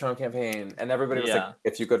for the Trump campaign. And everybody was Yeah. like,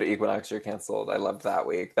 if you go to Equinox, you're canceled. I loved that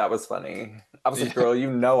week. That was funny. I was like, girl,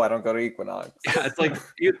 you know I don't go to Equinox. Yeah, it's like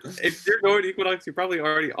if you're going to Equinox, you probably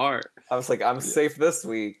already are. I was like, I'm safe this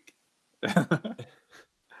week.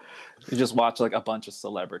 you just watch like a bunch of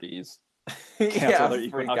celebrities cancel Yeah, their freak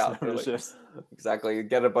Equinox out. They're like, memberships. exactly.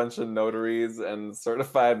 Get a bunch of notaries and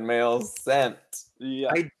certified mails sent. Yeah.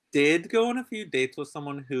 I did go on a few dates with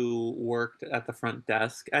someone who worked at the front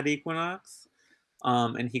desk at Equinox,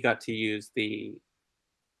 and he got to use the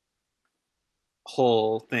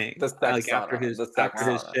whole thing. The sex Like after sauna, his the sex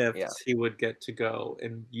after his sauna, shifts, yeah. he would get to go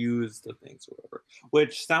and use the things or whatever,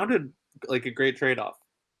 which sounded like a great trade-off.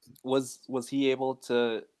 Was he able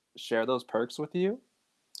to share those perks with you?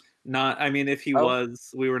 Not, I mean, if he Oh.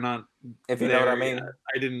 was, we were not. If you know what I there mean. yet.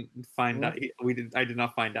 I didn't find out. I did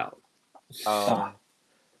not find out. Oh,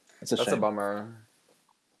 It's a that's a shame. bummer.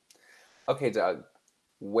 Okay, Doug,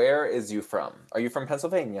 where is you from? Are you from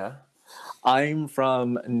Pennsylvania? I'm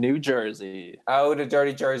from New Jersey. Oh, the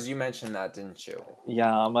Dirty Jersey. You mentioned that, didn't you?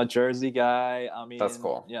 Yeah, I'm a Jersey guy. I mean, That's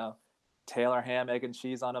cool. Yeah, Taylor ham, egg, and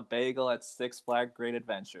cheese on a bagel at Six Flag Great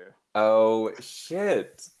Adventure. Oh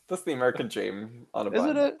shit. That's the American dream on a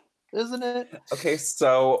Isn't bun. it? Isn't it? Okay,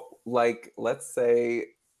 so like let's say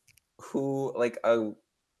who like a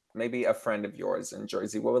maybe a friend of yours in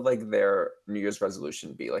Jersey, what would like their New Year's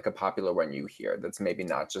resolution be? Like a popular one you hear that's maybe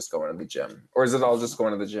not just going to the gym. Or is it all just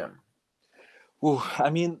going to the gym? Ooh, I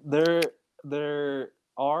mean, there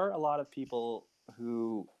are a lot of people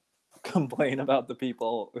who complain about the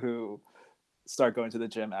people who start going to the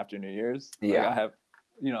gym after New Year's. Like, Yeah. I have,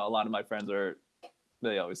 a lot of my friends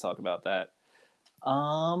they always talk about that.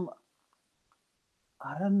 I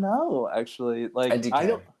don't know, actually. Like, IDK. I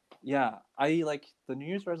don't. Yeah, I like the New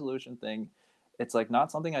Year's resolution thing. It's like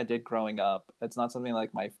not something I did growing up. It's not something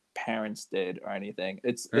like my parents did or anything.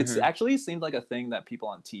 It's Mhm. actually seemed like a thing that people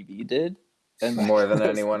on TV did, and More than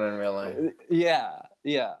anyone in real life. Yeah,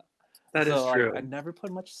 yeah. That is So true. I never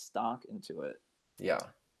put much stock into it. Yeah.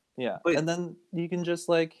 Yeah, But- and then you can just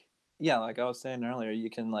like I was saying earlier, you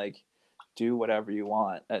can like do whatever you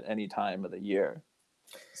want at any time of the year.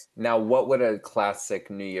 Now, what would a classic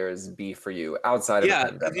New Year's be for you outside of Yeah,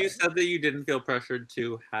 the because pandemic? you said that you didn't feel pressured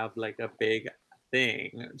to have like a big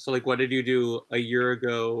thing. So like, what did you do a year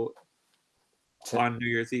ago on New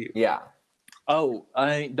Year's Eve? Yeah. Oh,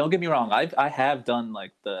 I don't get me wrong. I have done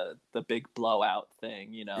like the big blowout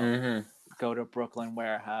thing. Mhm. Go to Brooklyn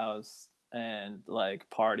Warehouse and like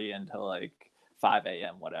party until like 5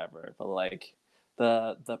 a.m. whatever. But like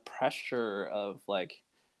the pressure of like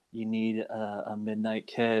you need a midnight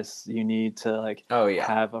kiss, you need to like Oh yeah.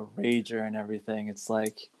 have a rager and everything. It's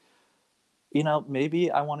like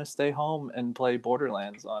maybe I want to stay home and play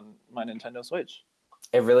Borderlands on my Nintendo Switch.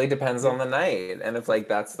 It really depends on the night. And if like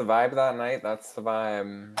that's the vibe that night, that's the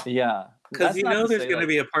vibe. Yeah, Because That's not to there's say, going to like,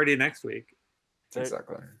 be a party next week. there-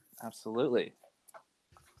 Exactly. Absolutely.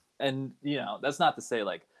 And that's not to say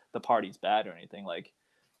like the party's bad or anything. Like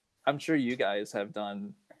I'm sure you guys have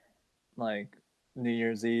done like New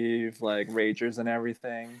Year's Eve, like ragers and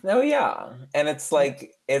everything. No, yeah. And it's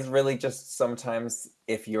like it's really just sometimes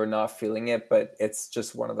if you're not feeling it, but it's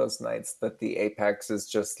just one of those nights that the apex is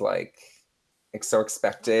just like it's so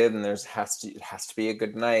expected and it has to be a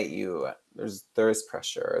good night. There is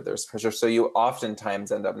pressure. There's pressure. So you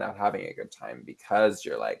oftentimes end up not having a good time because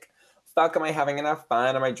you're like, fuck, am I having enough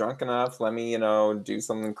fun? Am I drunk enough? Let me, do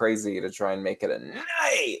something crazy to try and make it a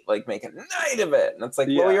night, like make a night of it. And it's like,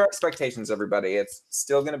 Yeah. lower your expectations, everybody. It's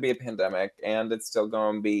still going to be a pandemic and it's still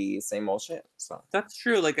going to be same old shit. So That's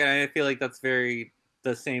true. Like, I feel like that's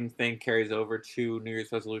the same thing carries over to New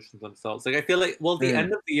Year's resolutions themselves. Like, I feel like, well, the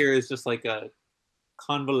end of the year is just like a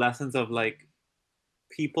convalescence of like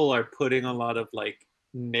people are putting a lot of like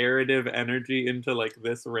narrative energy into like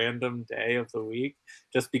this random day of the week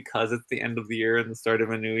just because it's the end of the year and the start of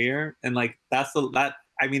a new year, and like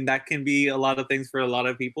that can be a lot of things for a lot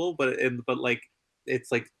of people, but like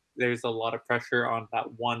it's like there's a lot of pressure on that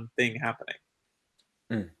one thing happening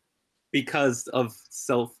because of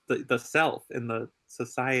the self in the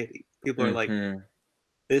society. People are like,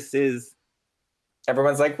 this is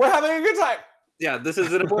everyone's like, we're having a good time. Yeah, this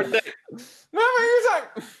is an important day. We're having a good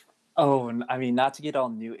time. Oh, and I mean, not to get all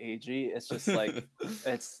new agey, it's just like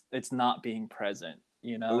it's not being present.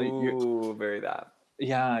 Ooh, very that.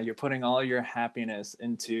 Yeah, you're putting all your happiness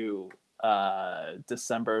into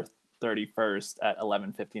December 31st at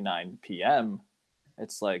 11:59 p.m.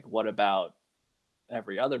 It's like, what about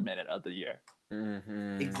every other minute of the year?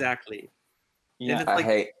 Exactly. Yeah, And it's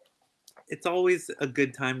like, it's always a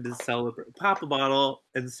good time to celebrate. Pop a bottle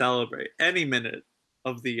and celebrate any minute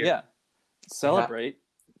of the year. Yeah, celebrate.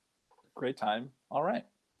 Great time. All right.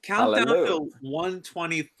 Countdown Hallelujah. to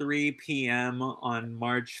 1:23 p.m. on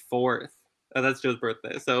March 4th. Oh, that's Joe's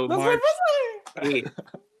birthday. So That's March my birthday. 8th.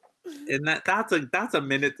 And that's a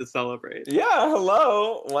minute to celebrate. Yeah,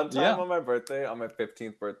 hello. One time Yeah. on my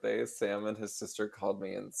 15th birthday, Sam and his sister called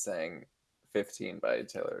me and sang 15 by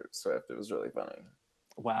Taylor Swift. It was really funny.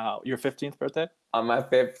 Wow, your 15th birthday? On my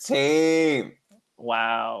 15th.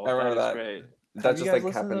 Wow, I remember that is that. great. That Have you just guys like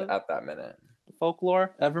listened happened to at that minute.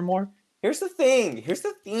 Folklore, Evermore? Here's the thing.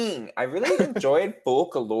 I really enjoyed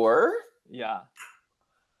Folklore. Yeah.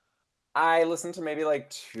 I listened to maybe like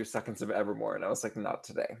 2 seconds of Evermore and I was like, not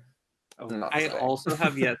today. Oh, Not I today. also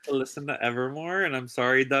have yet to listen to Evermore, and I'm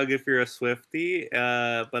sorry, Doug, if you're a Swiftie,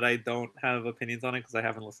 but I don't have opinions on it because I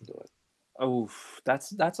haven't listened to it. Oh,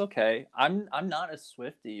 that's okay. I'm not a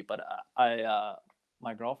Swiftie, but I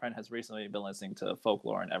my girlfriend has recently been listening to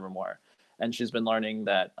Folklore and Evermore, and she's been learning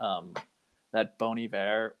that that Bon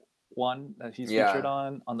Iver one that he's featured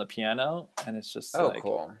on the piano, and it's just like,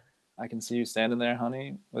 cool. I can see you standing there,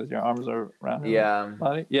 honey, with your arms around her Yeah.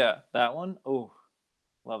 body. Yeah, that one. Oh,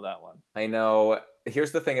 Love that one. I know.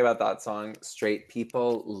 Here's the thing about that song. Straight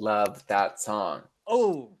people love that song.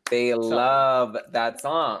 Oh, They Sorry. love that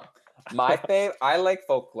song. My fave, I like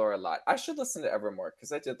Folklore a lot. I should listen to Evermore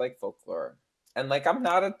because I did like Folklore. And like, I'm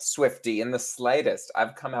not a Swiftie in the slightest.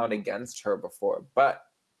 I've come out against her before, but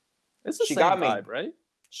it's the she same got me. vibe, right?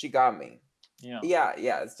 She got me. Yeah.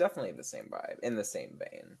 Yeah, it's definitely the same vibe, in the same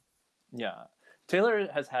vein. Yeah. Taylor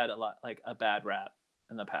has had a lot, like, a bad rap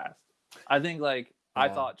in the past. I think, like, I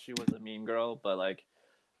Yeah. thought she was a mean girl, but, like,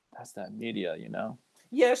 that's that media, you know?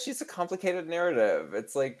 Yeah, she's a complicated narrative.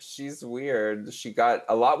 It's like she's weird. She got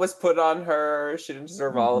a lot was put on her. She didn't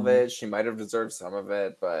deserve all of Mhm. it. She might have deserved some of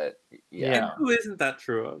it, but And yeah. who isn't that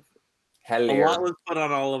true of? Hell A yeah. lot was put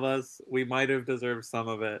on all of us. We might have deserved some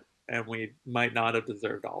of it, and we might not have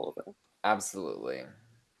deserved all of it. Absolutely.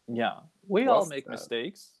 Yeah. We Well all make said.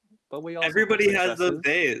 mistakes, but we also have Everybody has those successes.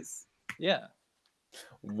 days. Yeah.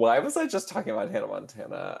 Why was I just talking about Hannah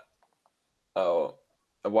Montana? Oh,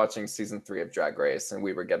 watching season 3 of Drag Race, and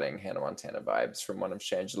we were getting Hannah Montana vibes from one of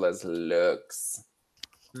Shangela's looks.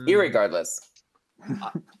 Hmm. Irregardless,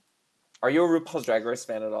 are you a RuPaul's Drag Race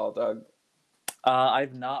fan at all, Doug?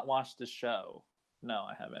 I've not watched the show. No,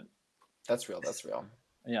 I haven't. That's real. That's real.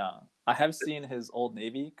 Yeah. I have seen his Old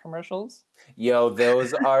Navy commercials. Yo,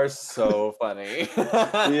 those are so funny.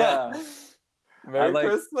 Yeah. Merry like-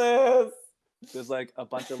 Christmas. There's like a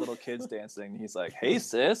bunch of little kids dancing. He's like, "Hey,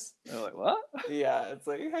 sis." And they're like, "What?" Yeah, it's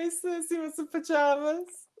like, hey sis, you want some pajamas?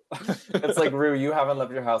 It's like, Rue, you haven't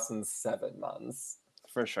left your house in 7 months.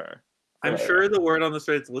 For sure. I'm Right. sure the Word on the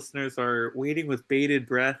Streets listeners are waiting with bated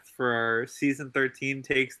breath for our season 13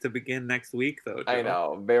 takes to begin next week, though. I Joe.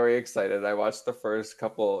 know, very excited. I watched the first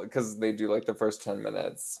couple because they do like the first 10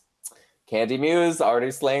 minutes. Candy Muse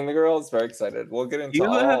already slaying the girls. Very excited. We'll get into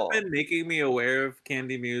You have all. been making me aware of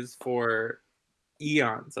Candy Muse for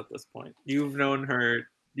eons at this point. You've known her.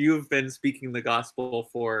 You've been speaking the gospel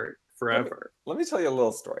for forever. Let me tell you a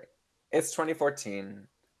little story. It's 2014.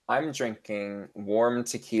 I'm drinking warm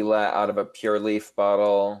tequila out of a Pure Leaf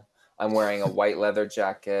bottle. I'm wearing a white leather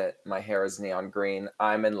jacket. My hair is neon green.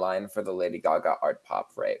 I'm in line for the Lady Gaga Art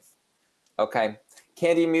Pop rave. Okay.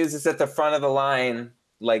 Candy Muse is at the front of the line,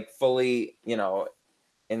 like fully, you know,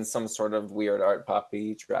 in some sort of weird art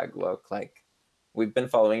poppy drag look. Like, we've been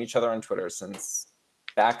following each other on Twitter since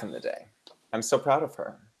back in the day. I'm so proud of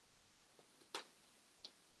her.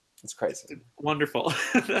 It's crazy. Wonderful.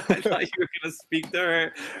 I thought you were going to speak to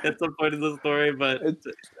her at some point in the story, but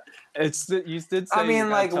You did say. I you mean,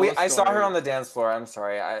 gotta like tell a I saw her story. on the dance floor. I'm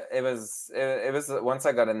sorry. It was once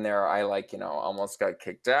I got in there, I like, you know, almost got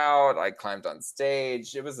kicked out. I climbed on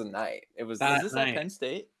stage. It was a night. It was That Is this night. at Penn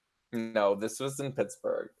State? no, this was in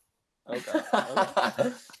Pittsburgh. Okay.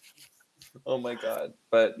 Oh my god.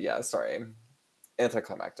 But yeah, sorry.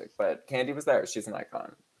 Anticlimactic. But Candy was there. She's an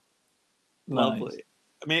icon. lovely.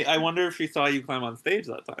 I mean, I wonder if she saw you climb on stage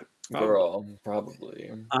that time. Probably. Girl,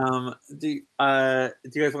 probably. Do you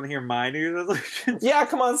guys want to hear my New Year's resolutions? Yeah,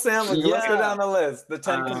 come on, Sam. Let's go Yeah. down the list. The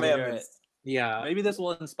 10 Let's hear Commandments. Yeah. Maybe this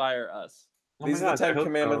will inspire us. Oh my These are gosh, the I 10 hope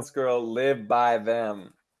Commandments, so. girl. Live by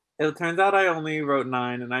them. It turns out I only wrote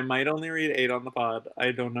 9, and I might only read 8 on the pod.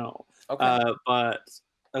 I don't know. Okay. But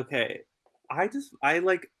okay. I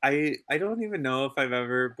don't even know if I've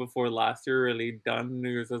ever before last year really done New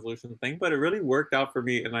Year's resolution thing, but it really worked out for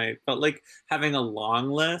me, and I felt like having a long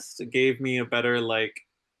list gave me a better, like,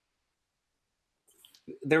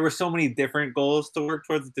 there were so many different goals to work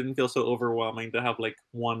towards. It didn't feel so overwhelming to have like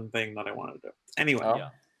one thing that I wanted to do. Anyway, Oh. Yeah.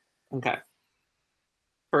 okay.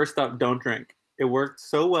 First up, don't drink. It worked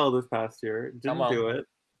so well this past year. Didn't Come on. do it.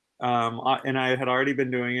 And I had already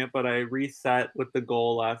been doing it, but I reset with the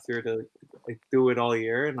goal last year to like do it all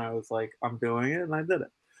year, and I was like, I'm doing it, and I did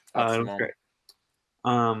it. It was Excellent. great.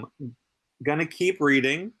 Gonna keep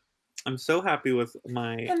reading. I'm so happy with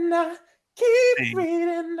my. And I keep Same.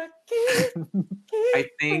 reading. I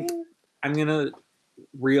think I'm gonna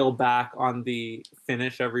reel back on the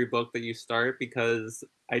finish every book that you start, because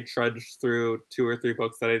I trudged through 2 or 3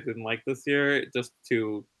 books that I didn't like this year just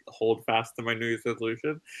to hold fast to my New Year's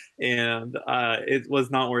resolution, and it was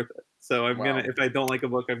not worth it. So I'm Wow. gonna, if I don't like a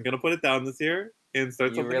book, I'm gonna put it down this year and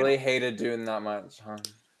start You something really else. hated Dune that much, huh?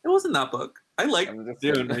 It wasn't that book. I liked I'm just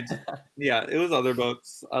Dune. kidding. Yeah, it was other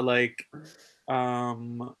books. I like. I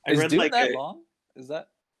Is read Dune like that long? Is that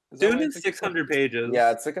Dune why is it took you so 600 pages.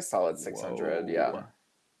 Yeah, it's like a solid 600. Yeah.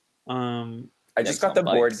 Um, I just Yikes got on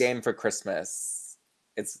the board bikes. game for Christmas.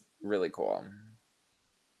 It's really cool.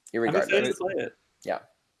 I'm excited to Irregardless. play it. Yeah.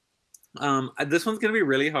 This one's gonna be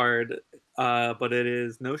really hard, but it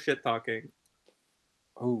is no shit talking.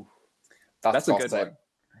 Ooh. That's a good also- one.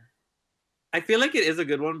 I feel like it is a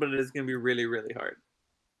good one, but it is gonna be really, really hard.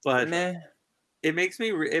 but Meh. it makes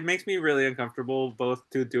me really uncomfortable both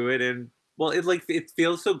to do it and well, it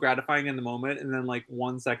feels so gratifying in the moment, and then like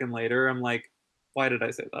 1 second later, I'm like, why did I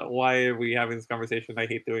say that? Why are we having this conversation? I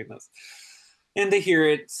hate doing this. And to hear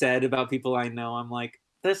it said about people I know, I'm like,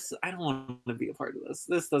 this. I don't want to be a part of this.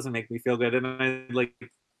 This doesn't make me feel good, and I like.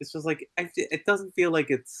 It's just like it doesn't feel like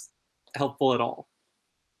it's helpful at all.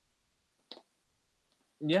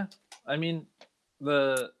 Yeah, I mean,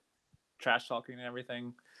 the trash talking and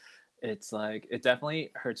everything, it's like it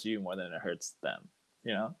definitely hurts you more than it hurts them.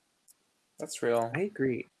 You know? That's real. I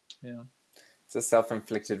agree. Yeah. It's a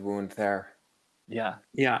self-inflicted wound there. Yeah.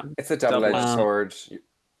 Yeah. It's a double-edged sword.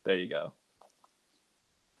 There you go.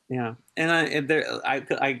 Yeah, and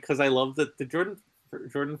because I love that the Jordan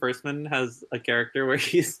Firstman has a character where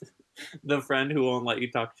he's the friend who won't let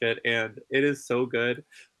you talk shit, and it is so good.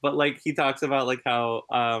 But like he talks about like how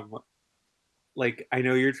like I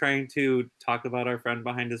know you're trying to talk about our friend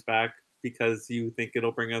behind his back because you think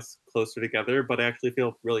it'll bring us closer together, but I actually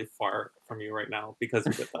feel really far from you right now because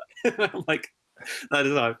you did that. I'm like, that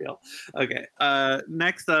is how I feel. Okay.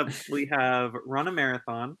 Next up we have run a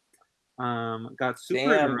marathon. Got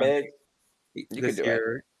super Damn, into bitch. You this could do it.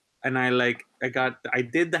 year, and I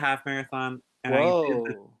did the half marathon, and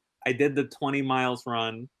Whoa. I did the 20 miles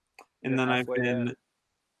run, and You're then I've halfway there.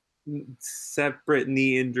 been separate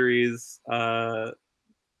knee injuries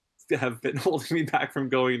have been holding me back from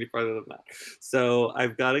going any farther than that. So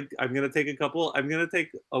I'm gonna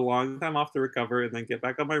take a long time off to recover and then get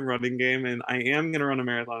back on my running game, and I am gonna run a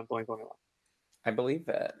marathon in 2021. I believe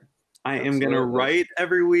it. I am going to Absolutely. write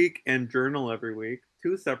every week and journal every week,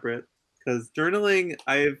 2 separate, because journaling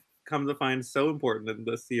I've come to find so important in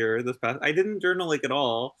this past. I didn't journal like at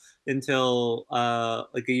all until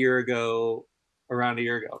like around a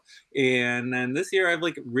year ago. And then this year I've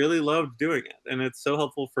like really loved doing it. And it's so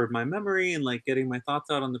helpful for my memory and like getting my thoughts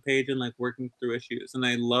out on the page and like working through issues. And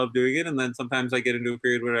I love doing it. And then sometimes I get into a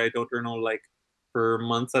period where I don't journal like for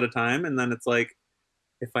months at a time. And then it's like,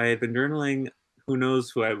 if I had been journaling, who knows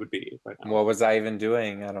who I would be by now. What was I even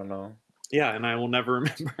doing? I don't know. Yeah, and I will never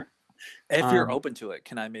remember. If you're open to it,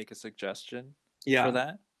 can I make a suggestion Yeah. for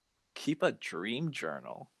that? Keep a dream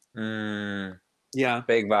journal. Yeah.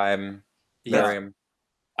 Big vibe. Yeah. Very-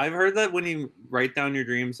 I've heard that when you write down your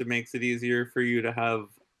dreams, it makes it easier for you to have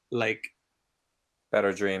like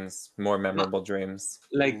better dreams, more memorable dreams.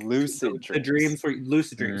 like lucid the dreams where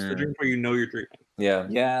lucid dreams, the Mm. dreams where you know you're dreaming. Yeah.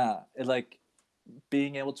 Yeah. It, like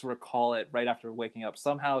being able to recall it right after waking up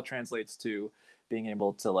somehow translates to being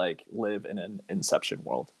able to like live in an inception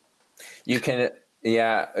world. You can,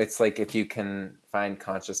 yeah, it's like if you can find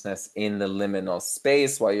consciousness in the liminal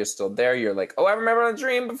space while you're still there, you're like, oh, I remember a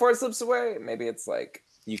dream before it slips away. Maybe it's like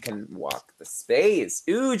you can walk the space.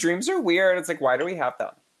 Ooh, dreams are weird. It's like, why do we have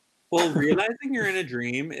them? Well, realizing you're in a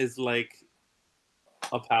dream is like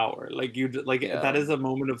a power. Like you like Yeah. that is a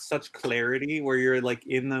moment of such clarity where you're like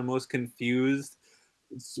in the most confused,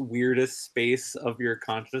 weirdest space of your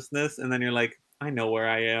consciousness, and then you're like, I know where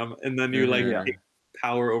I am, and then you like Mhm. take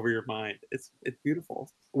power over your mind. It's beautiful.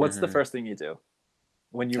 What's the Mhm. first thing you do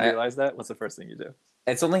when you I- realize that? What's the first thing you do?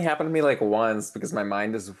 It's only happened to me like once because my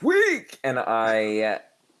mind is weak and I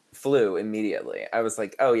flew immediately. I was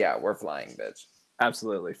like, oh yeah, we're flying, bitch.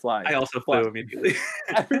 Absolutely, flying. I also flew immediately.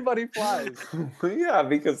 Everybody flies. Yeah,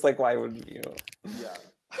 because like, why wouldn't you? Yeah.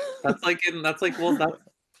 that's like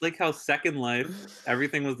how Second Life,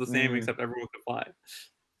 everything was the same Mhm. except everyone could fly.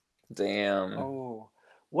 Damn. Oh,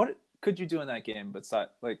 what could you do in that game? But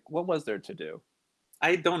like, what was there to do?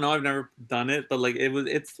 I don't know. I've never done it, but like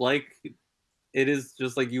it's like it is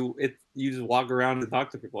just like you just walk around and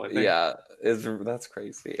talk to people. I think. Yeah, that's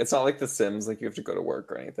crazy. It's not like The Sims, like you have to go to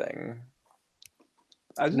work or anything.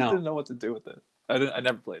 I just No. didn't know what to do with it. I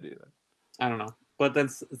never played either. I don't know. But then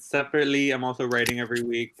separately, I'm also writing every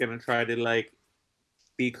week, gonna try to like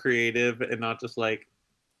be creative and not just like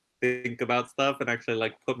think about stuff and actually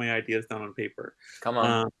like put my ideas down on paper. Come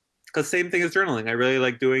on. Because same thing as journaling. I really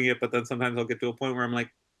like doing it, but then sometimes I'll get to a point where I'm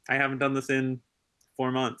like, I haven't done this in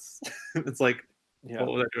 4 months. It's like, Yeah.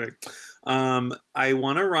 what was I doing? I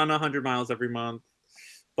want to run 100 miles every month,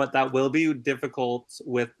 but that will be difficult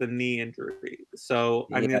with the knee injury. So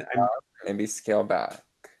Yeah. Maybe scale back.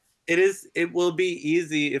 it will be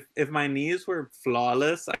easy if my knees were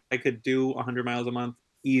flawless. I could do 100 miles a month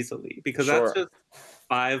easily because that's Sure.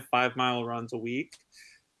 just 5 mile runs a week.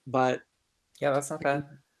 But Yeah, that's not bad.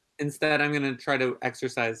 instead, I'm going to try to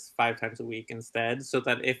exercise 5 times a week instead, so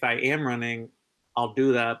that if I am running, I'll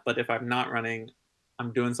do that. But if I'm not running,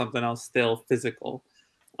 I'm doing something else still physical.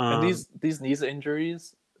 And these knee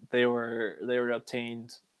injuries, they were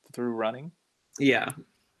obtained through running. Yeah.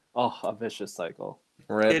 Oh, a vicious cycle.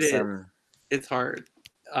 Rips is. him. It's hard.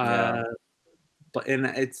 Yeah. But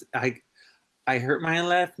I hurt my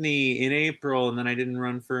left knee in April, and then I didn't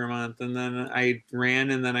run for a month, and then I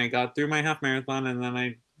ran, and then I got through my half marathon, and then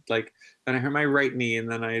I hurt my right knee, and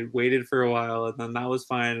then I waited for a while, and then that was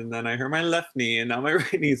fine, and then I hurt my left knee, and now my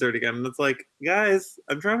right knee's hurt again. And it's like, guys,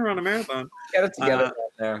 I'm trying to run a marathon. Get it together down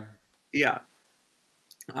there. Yeah.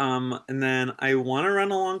 And then I want to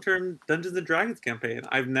run a long-term Dungeons and Dragons campaign.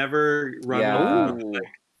 I've never run Yeah. like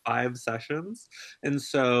 5 sessions, and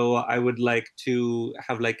so I would like to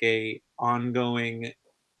have like a ongoing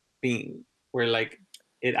thing where like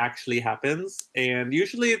it actually happens. And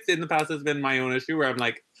usually it's in the past it's been my own issue where I'm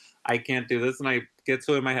like, I can't do this, and I get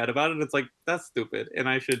so in my head about it. It's like, that's stupid, and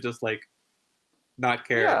I should just like not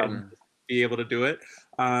care and just be able to do it.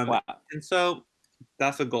 Wow. And so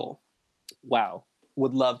that's a goal. Wow.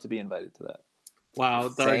 Would love to be invited to that. Wow,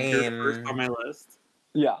 Doug, you're Same. first on my list.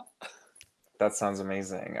 Yeah. That sounds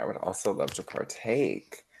amazing. I would also love to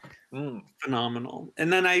partake. Phenomenal.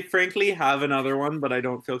 And then I frankly have another one, but I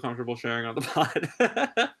don't feel comfortable sharing on the pod.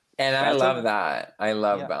 And I That's love that. I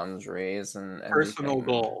love Yeah. boundaries and Personal everything.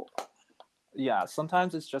 goal. Yeah.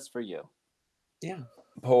 Sometimes it's just for you. Yeah.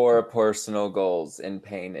 Poor personal goals in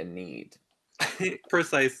pain and need.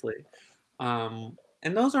 Precisely.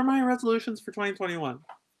 And those are my resolutions for 2021.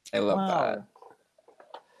 I love that.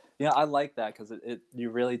 Yeah, I like that because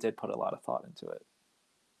you really did put a lot of thought into it.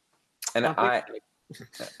 And Oh,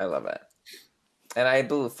 I love it. And I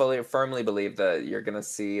firmly believe that you're gonna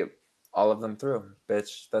see all of them through.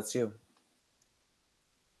 Bitch, that's you.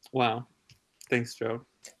 Wow. Thanks, Joe.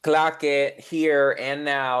 Clock it here and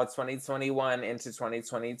now, 2021 into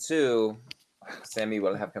 2022. Sammy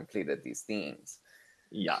will have completed these themes.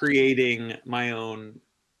 Yeah. Creating my own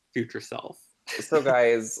future self. So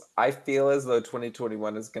guys, I feel as though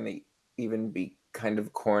 2021 is going to even be kind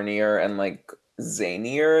of cornier and like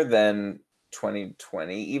zanier than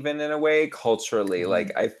 2020, even in a way, culturally.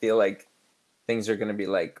 Like I feel like things are going to be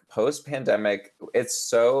like post-pandemic. It's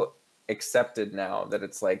so accepted now that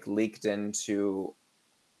it's like leaked into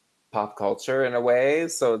pop culture in a way.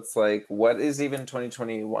 So it's like, what is even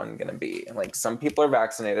 2021 going to be? And like some people are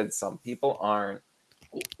vaccinated, some people aren't.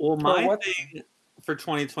 Well, my what- thing for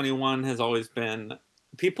 2021 has always been,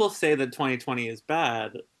 people say that 2020 is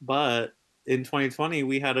bad, but in 2020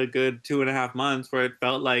 we had a good 2.5 months where it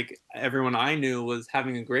felt like everyone I knew was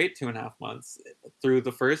having a great 2.5 months through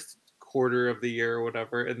the first quarter of the year or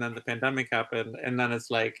whatever, and then the pandemic happened, and then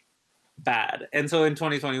it's like bad. And so in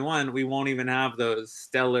 2021 we won't even have those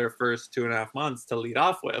stellar first 2.5 months to lead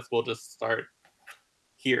off with. We'll just start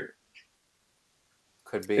here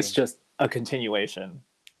Could be. It's just a continuation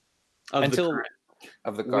of until the current.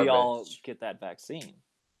 of the garbage. we all get that vaccine.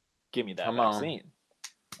 Give me that Come on. vaccine.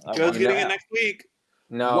 I Joe's want getting that. it next week.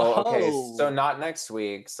 No, okay, Whoa. so not next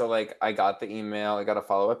week. So like I got the email, I got a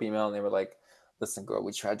follow-up email, and they were like, listen, girl,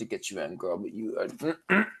 we tried to get you in, girl, but you are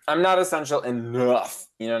I'm not essential enough.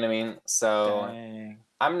 You know what I mean? So Dang.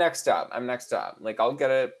 I'm next up. Like I'll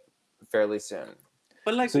get it fairly soon.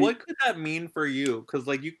 But like, So what could that mean for you? Because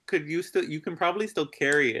like, you can probably still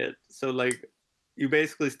carry it. So like, you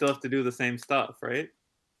basically still have to do the same stuff, right?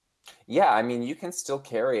 Yeah, I mean, you can still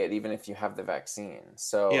carry it even if you have the vaccine.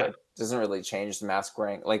 So Yeah. it doesn't really change the mask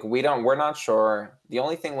wearing. Like we're not sure. The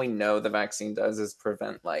only thing we know the vaccine does is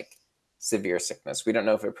prevent like severe sickness. We don't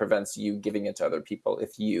know if it prevents you giving it to other people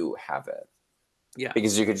if you have it. Yeah.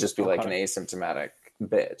 Because you could just be like an Okay. asymptomatic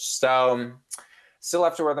bitch. So still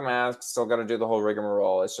have to wear the mask, still got to do the whole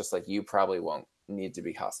rigmarole. It's just like you probably won't need to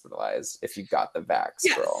be hospitalized if you got the vax,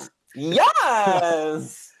 Yes. girl.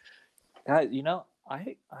 Yes. God,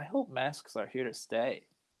 I hope masks are here to stay.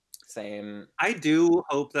 Same. I do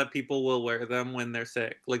hope that people will wear them when they're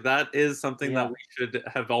sick. Like that is something Yeah. that we should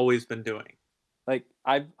have always been doing. Like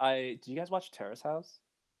do you guys watch Terrace House?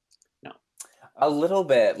 A little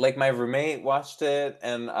bit. Like my roommate watched it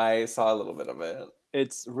and I saw a little bit of it.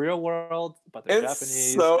 It's real world, but they're It's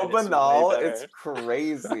Japanese. so and it's way banal. better. It's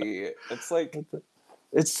crazy. It's like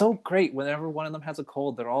It's so great. Whenever one of them has a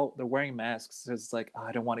cold, they're wearing masks. It's like,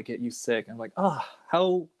 I don't want to get you sick. I'm like,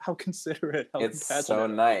 how considerate. How it's so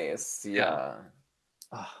compassionate. nice. Yeah.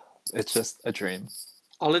 It's just a dream.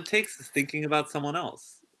 All it takes is thinking about someone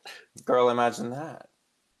else. Girl, imagine that.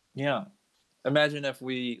 Yeah. Imagine if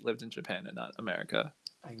we lived in Japan and not America.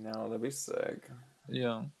 I know, that'd be sick.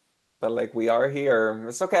 Yeah. But like we are here.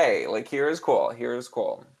 It's okay. Like here is cool. Here is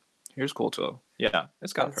cool. Here's cool too. Yeah.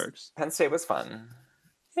 It's got Penn- perks. Penn State was fun.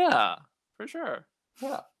 Yeah, for sure.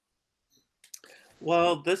 Yeah.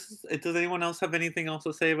 Well, does anyone else have anything else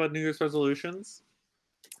to say about New Year's resolutions?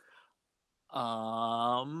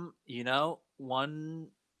 One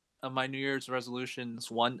my New Year's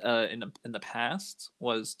resolutions, one in the past,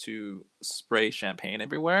 was to spray champagne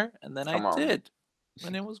everywhere, and then Come I on. did,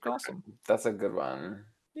 and it was awesome. That's a good one.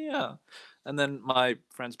 Yeah, and then my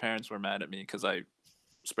friends' parents were mad at me because I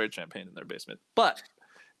sprayed champagne in their basement, but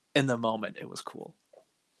in the moment, it was cool.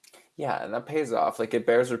 Yeah, and that pays off. Like it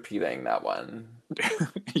bears repeating that one.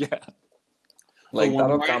 Yeah. Like one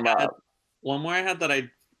that'll more I come had- up. One more I had that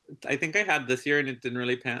I think I had this year and it didn't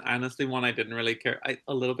really pan. Honestly, one I didn't really care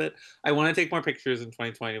a little bit. I want to take more pictures in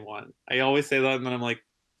 2021. I always say that, and then I'm like,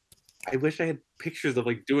 I wish I had pictures of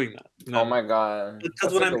like doing that. And Oh then- my god. because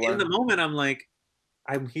That's when a I'm good in the one. moment, I'm like,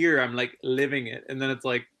 I'm here. I'm like living it, and then it's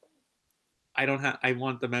like, I don't have. I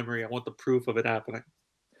want the memory. I want the proof of it happening.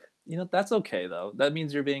 You know, that's okay though. That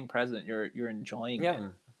means you're being present. You're enjoying Yeah.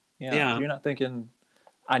 it. Yeah. You're not thinking,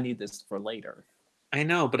 I need this for later. I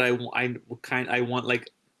know, but I want like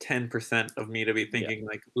 10% of me to be thinking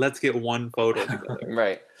like, let's get one photo together.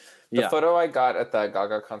 Right. The Yeah. photo I got at that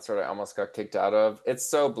Gaga concert I almost got kicked out of. It's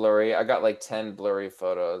so blurry. I got like 10 blurry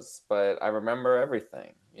photos, but I remember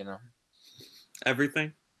everything, you know?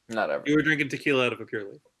 Everything. Not You everything. were drinking tequila out of a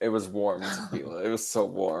purely. It was warm tequila. It was so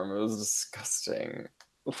warm. It was disgusting.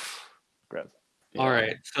 Oof. Gross. All Yeah.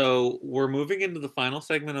 right, so we're moving into the final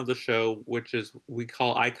segment of the show, which is we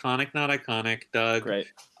call iconic, not iconic. Doug, Great.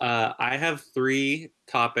 I have 3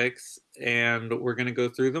 topics, and we're gonna go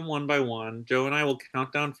through them one by one. Joe and I will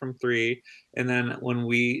count down from 3, and then when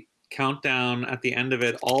we count down at the end of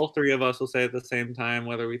it, all 3 of us will say at the same time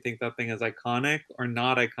whether we think that thing is iconic or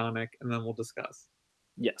not iconic, and then we'll discuss.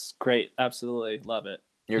 Yes. Great. Absolutely. Love it.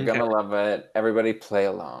 You're Okay. gonna love it. Everybody play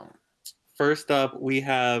along. First up, we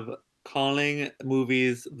have calling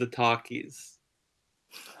movies the talkies.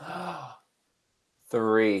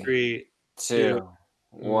 3, 3, 2,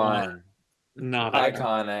 1. not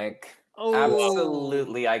Iconic. Oh.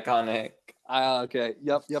 Absolutely iconic. Okay.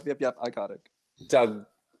 Yep. Iconic. Doug,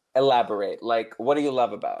 elaborate. Like, what do you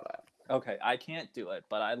love about Okay, I can't do it,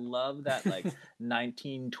 but I love that like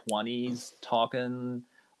 1920s talking,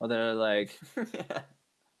 or they're like, it?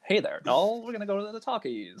 "Hey there, doll, we're gonna go to the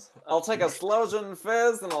talkies." I'll take a Slojan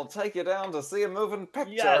Fizz and I'll take you down to see a moving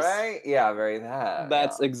picture, Yes. right? Yeah, very that.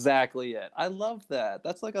 That's yeah. exactly it. I love that.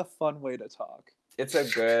 That's like a fun way to talk. It's a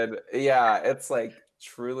good, yeah, it's like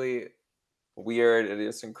truly weird,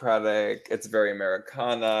 idiosyncratic. It's very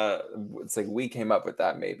Americana. It's like we came up with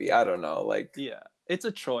that, maybe. I don't know. Like, Yeah, it's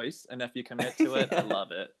a choice, and if you commit to it, I Yeah.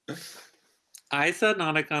 love it. I said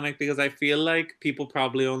not iconic because I feel like people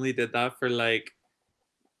probably only did that for like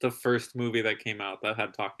the first movie that came out that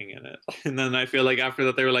had talking in it. And then I feel like after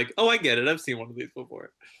that they were like, oh, I get it. I've seen one of these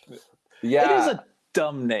before. yeah. It is a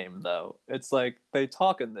dumb name, though. It's like they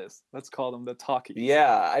talk in this. Let's call them the talkies.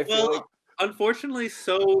 Yeah, I feel Well, like unfortunately,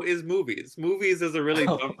 so is movies. Movies is a really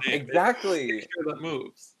dumb name. exactly. It's a picture that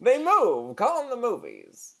moves. They move. Call them the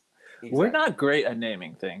movies. We're Exactly. not great at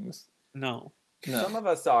naming things. No. No. Some of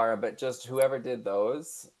us are, but just whoever did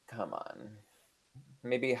those, come on.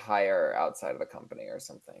 Maybe hire outside of the company or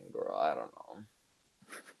something, girl. I don't know.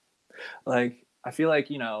 Like, I feel like,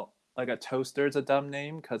 like a toaster is a dumb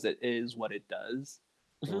name because it is what it does.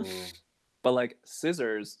 Ooh. But like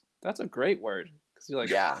scissors, that's a great word. Because you're like,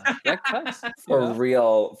 Yeah. that cuts. you For know?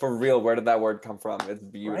 real, where did that word come from? It's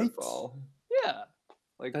beautiful. Yeah.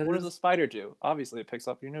 Like, That what is- does a spider do? Obviously, it picks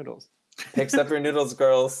up your noodles. Picks up your noodles,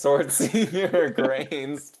 girl, sorts your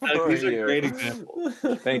grains for These are you. great examples.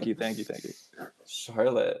 Thank you.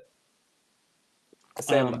 Charlotte.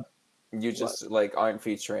 Sam, Um, you just like aren't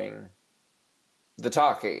featuring the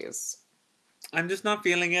talkies. I'm just not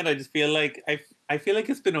feeling it. I just feel like I feel like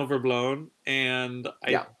it's been overblown, and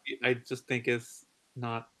Yeah. I just think it's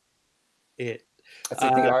not it. It's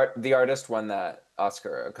like the artist won that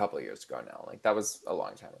Oscar a couple of years ago now. Like that was a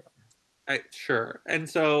long time ago. Sure, and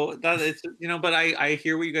so that it's but I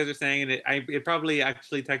hear what you guys are saying, and it probably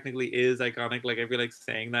actually technically is iconic. Like I feel like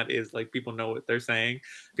saying that is like people know what they're saying,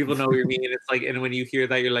 people know what you mean. It's like, and when you hear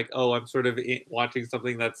that, you're like, oh, I'm sort of watching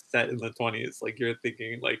something that's set in the 20s. Like you're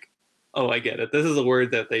thinking like, oh, I get it. This is a word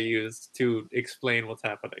that they use to explain what's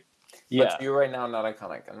happening. Yeah. But to you right now, not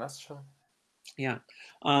iconic, and that's true. Yeah.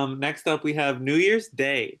 Next up, we have New Year's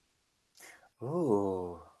Day.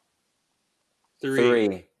 Ooh.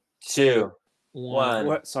 3, 2, 1.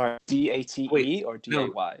 What? Sorry. DATE Wait, or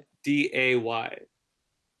no. DAY? DAY.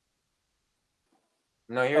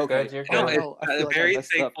 No, you're Okay. good. You're No, good. it's I feel like I very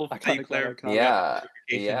messed up. thankful for Iconic, the not clarification iconic. Yeah,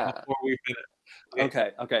 clarification yeah. before we finish.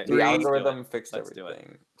 Okay. The 3, algorithm fixed Let's do it.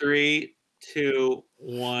 everything. 3, 2,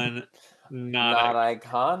 1. Not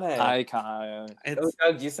iconic. Icon. Oh, It's,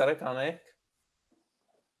 Doug, you said iconic.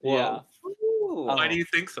 whoa. Yeah. Ooh. Why do you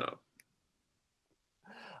think so?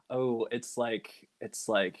 oh, it's like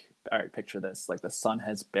all right, picture this. Like the sun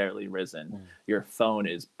has barely risen. Your phone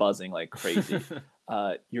is buzzing like crazy.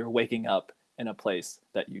 You're waking up in a place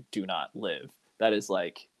that you do not live. That is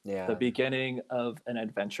like Yeah. the beginning of an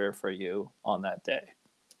adventure for you on that day.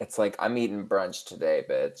 It's like, I'm eating brunch today,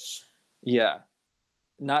 bitch. Yeah.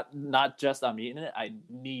 Not just I'm eating it, I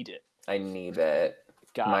need it. I need it.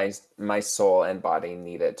 God. My soul and body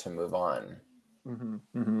need it to move on. Mm-hmm,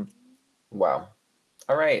 mm-hmm. Wow.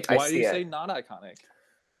 All right. Why I do see you it. say not iconic?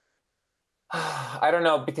 I don't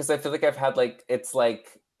know, because I feel like I've had like, it's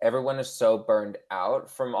like everyone is so burned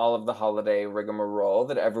out from all of the holiday rigmarole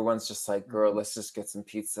that everyone's just like, girl, let's just get some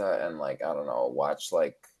pizza and like, I don't know, watch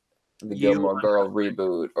like the You Gilmore on Girl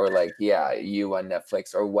reboot, or like, yeah, You on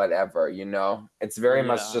Netflix or whatever, you know? It's very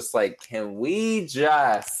much Yeah. just like, can we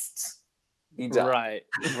just be done? Right.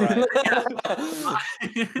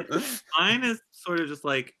 Mine is sort of just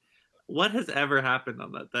like, what has ever happened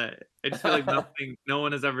on that day? I just feel like no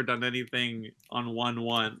one has ever done anything on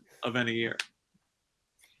 1/1 of any year.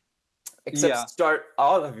 Except Yeah. start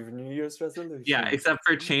all of your New Year's resolutions. Yeah, except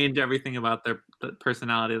for change everything about their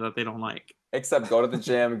personality that they don't like. Except go to the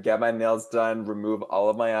gym, get my nails done, remove all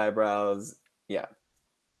of my eyebrows. Yeah.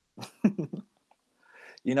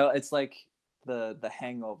 You know, it's like the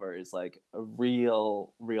Hangover is like a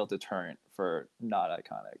real deterrent for not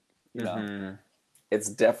iconic. You know, Mhm. It's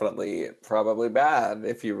definitely probably bad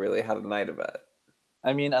if you really had a night of it.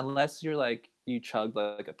 I mean, unless you're like you chugged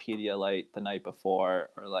like a Pedialyte the night before,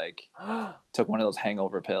 or like took one of those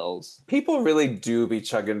hangover pills. People really do be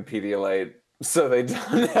chugging Pedialyte so they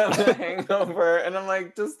don't have a hangover, and I'm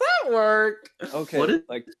like, does that work? Okay, What is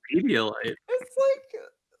like Pedialyte? It's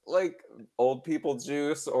like old people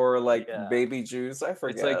juice or like Yeah. baby juice. I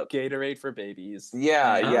forget. it's like Gatorade for babies.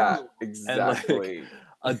 yeah, and- yeah, Oh. exactly.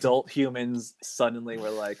 Adult humans suddenly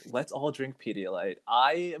were like, let's all drink Pedialyte.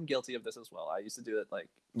 I am guilty of this as well. I used to do it like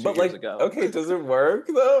 2 But years like, ago. okay, does it work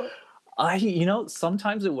though? You know,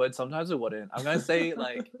 sometimes it would, sometimes it wouldn't. I'm gonna say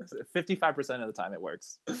like 55% of the time it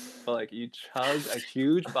works. But like, you chug a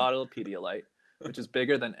huge bottle of Pedialyte, which is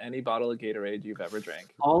bigger than any bottle of Gatorade you've ever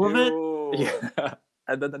drank. All of it? Ew. Yeah.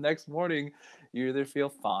 And then the next morning, you either feel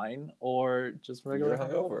fine or just regular You're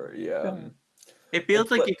hungover. Yeah. Yeah. It feels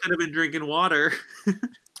It's like like- you could have been drinking water.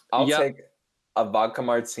 I'll Yep. take a vodka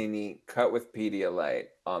martini cut with Pedialyte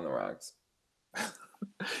on the rocks.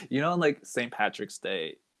 You know, on like St. Patrick's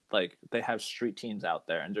Day, like they have street teams out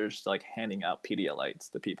there and they're just like handing out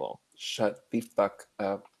Pedialytes to people. Shut the fuck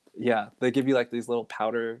up. Yeah, they give you like these little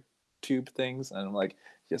powder tube things, and I'm like,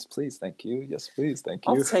 yes, please, thank you. Yes, please, thank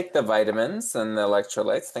you. I'll take the vitamins and the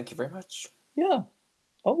electrolytes. Thank you very much. Yeah.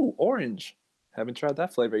 Oh, orange. Haven't tried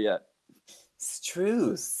that flavor yet.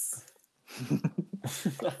 Struce.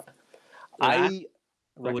 I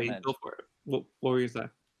Oh, wait, recommend. go for it. What were you saying?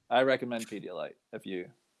 I recommend Pedialyte if you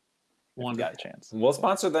got a chance. We'll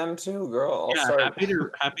sponsor them too, girl. I'll Yeah,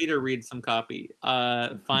 start. happy to read some copy.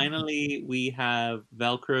 Finally, we have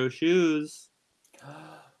Velcro shoes.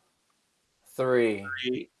 3,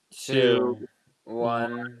 3, 2, 2,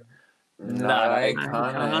 1. Not Not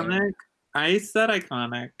iconic. iconic. I said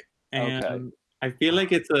iconic, and Okay. I feel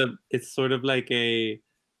like it's sort of like a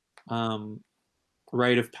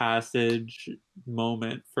rite of passage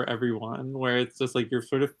moment for everyone, where it's just like you're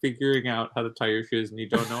sort of figuring out how to tie your shoes and you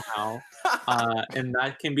don't know how, and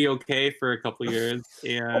that can be okay for a couple years.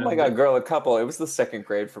 And Oh my god, girl, a couple. It was the second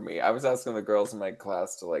grade for me. I was asking the girls in my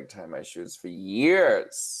class to like tie my shoes for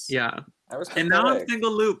years. yeah, I was and now I'm pathetic.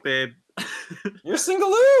 single loop, babe. You're single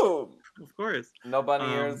loop. Of course, No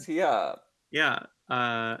bunny ears here. yeah.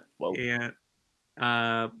 Whoa. And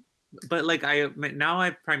but like now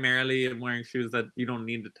I primarily am wearing shoes that you don't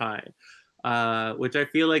need to tie, which I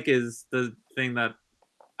feel like is the thing that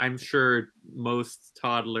I'm sure most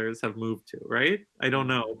toddlers have moved to, right? I don't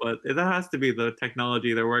know, but that has to be the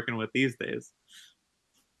technology they're working with these days.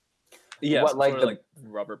 Yeah, What, some like sort of, the- like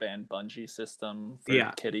rubber band bungee system for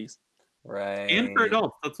Yeah. kitties. Right. And for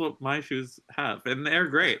adults, that's what my shoes have, and they're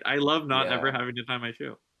great. I love not Yeah. ever having to tie my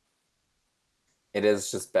shoe. It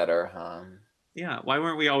is just better, huh? Yeah, why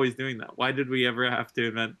weren't we always doing that? Why did we ever have to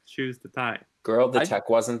invent shoes to tie? Girl, the I- tech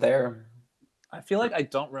wasn't there. I feel like I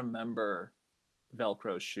don't remember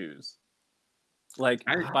Velcro shoes. Like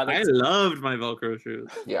I by the loved my Velcro shoes.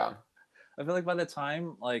 Yeah. I feel like by the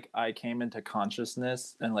time like I came into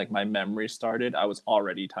consciousness and like my memory started, I was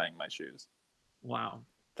already tying my shoes. Wow.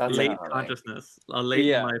 That's Late iconic. consciousness. A late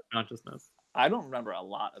Yeah. life consciousness. I don't remember a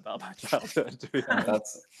lot about my childhood, to be honest.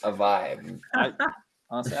 That's a vibe.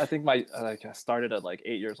 Honestly, I think my like I started at like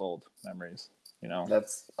 8 years old memories. You know.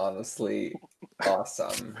 That's honestly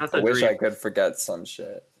awesome. That's I a wish dream. I could forget some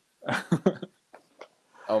shit.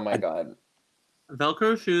 Oh my god.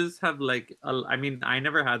 Velcro shoes have like, I mean, I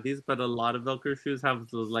never had these, but a lot of Velcro shoes have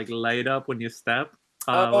those like light up when you step.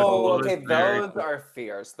 Oh, which is okay. very Those cool. are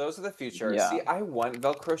fierce. Those are the future. Yeah. See, I want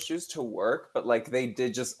Velcro shoes to work, but like they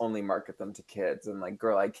did just only market them to kids, and like,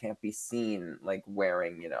 girl, I can't be seen like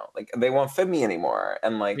wearing, like they won't fit me anymore.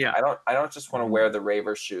 And like, Yeah. I don't just want to wear the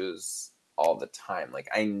Raver shoes all the time. Like,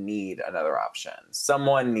 I need another option.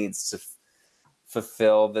 Someone needs to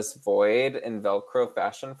fulfill this void in Velcro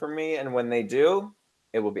fashion for me, and when they do,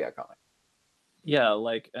 it will be iconic. Yeah,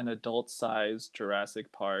 like an adult-sized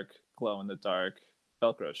Jurassic Park glow-in-the-dark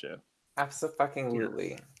Velcro shoe.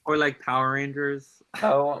 Absolutely. Or like Power Rangers.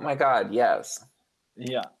 Oh my god, yes.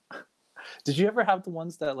 Yeah. Did you ever have the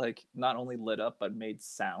ones that like not only lit up but made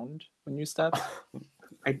sound when you stepped?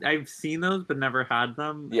 I've seen those but never had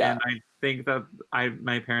them. Yeah. And I think that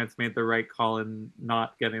my parents made the right call in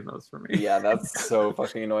not getting those for me. Yeah, that's so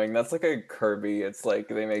fucking annoying. That's like a Kirby. It's like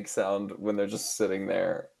they make sound when they're just sitting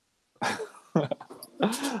there.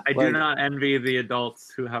 I do not envy the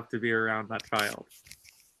adults who have to be around that child.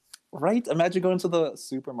 Right? Imagine going to the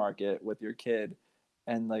supermarket with your kid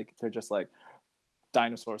and like they're just like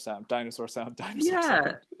dinosaur sound, dinosaur sound, dinosaur sound.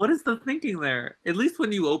 Yeah. What is the thinking there? At least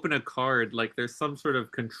when you open a card, like there's some sort of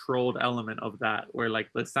controlled element of that where like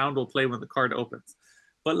the sound will play when the card opens.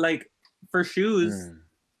 But like for shoes,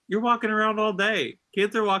 you're walking around all day.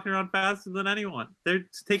 Kids are walking around faster than anyone. They're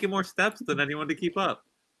taking more steps than anyone to keep up.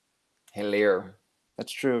 Hey, Lear.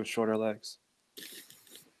 That's true. Shorter legs.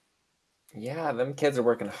 Yeah, them kids are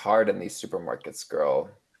working hard in these supermarkets, girl.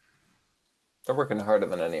 They're working harder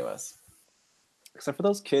than any of us. Except for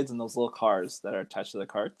those kids in those little cars that are attached to the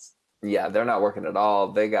carts. Yeah, they're not working at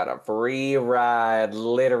all. They got a free ride,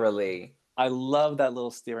 literally. I love that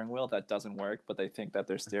little steering wheel that doesn't work, but they think that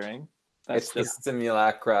they're steering. It's the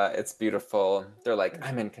simulacra. It's beautiful. They're like,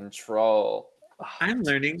 I'm in control. I'm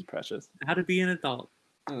learning It's precious. how to be an adult.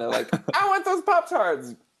 And they're like, I want those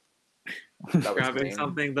Pop-Tarts. That was Grabbing mean.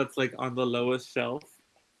 something that's like on the lowest shelf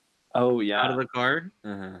Oh yeah. out of the car.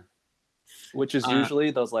 Mm-hmm. Which is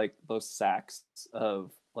usually those sacks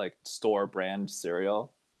of like store brand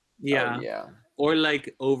cereal. Yeah. Oh, yeah. Or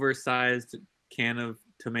like oversized can of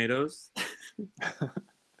tomatoes.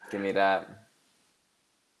 Give me that.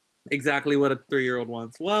 Exactly what a 3-year-old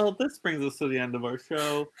wants. Well, this brings us to the end of our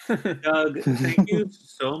show. Doug, thank you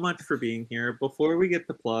so much for being here. Before we get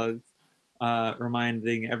to plugs,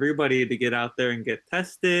 reminding everybody to get out there and get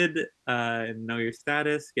tested and know your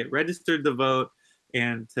status, get registered to vote,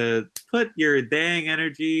 and to put your dang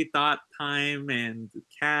energy, thought, time, and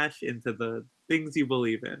cash into the things you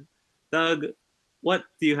believe in. Doug, what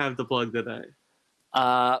do you have to plug today?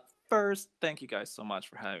 First, thank you guys so much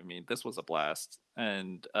for having me. This was a blast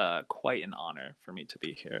and quite an honor for me to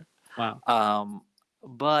be here. Wow.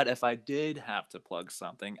 But if I did have to plug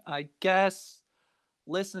something, I guess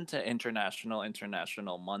listen to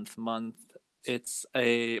International Month. It's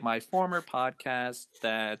my former podcast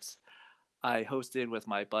that I hosted with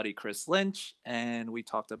my buddy Chris Lynch, and we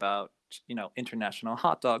talked about International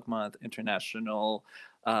Hot Dog Month, International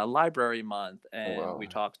Library Month, and we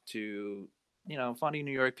talked to funny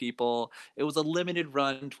New York people. It was a limited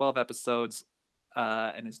run, 12 episodes,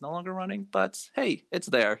 and it's no longer running, but hey, it's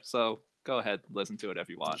there, so go ahead, listen to it if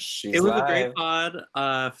you want. She's it was live. a great pod.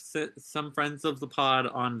 Some friends of the pod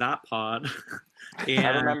on that pod. And,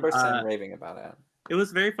 I remember Sam raving about it. It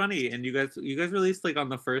was very funny, and you guys released like on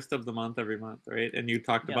the first of the month every month, right? And you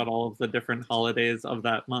talked about all of the different holidays of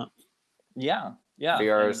that month. Yeah.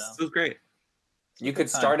 Yours. It was great. You could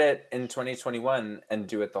start it in 2021 and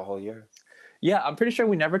do it the whole year. Yeah, I'm pretty sure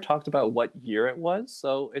we never talked about what year it was,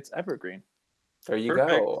 so it's evergreen. There you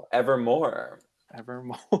Perfect. go. Evermore.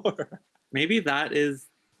 Maybe that is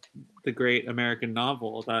the great American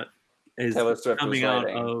novel that is Taylor Swift coming was out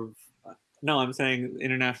writing. of. No, I'm saying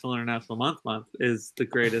International Month is the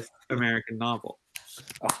greatest American novel.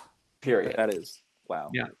 Period. That is wow.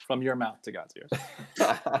 Yeah. From your mouth to God's ears.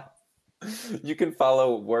 You can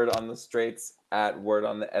follow Word on the Straits at Word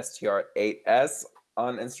on the STR8S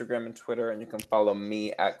on Instagram and Twitter, and you can follow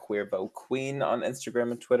me at QueerVoQueen on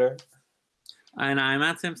Instagram and Twitter. And I'm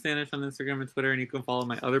at Sam Stanish on Instagram and Twitter, and you can follow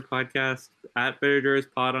my other podcast at Bitter Jurors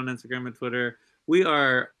Pod on Instagram and Twitter. We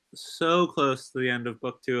are so close to the end of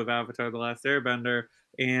book 2 of Avatar: The Last Airbender,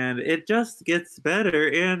 and it just gets better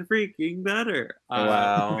and freaking better.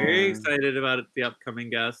 Wow. I'm very excited about the upcoming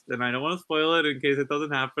guest, and I don't want to spoil it in case it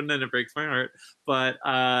doesn't happen and it breaks my heart, but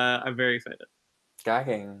I'm very excited.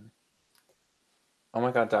 Gagging. Oh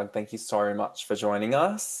my God, Doug, thank you so much for joining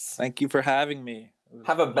us. Thank you for having me.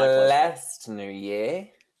 Have a blessed new year.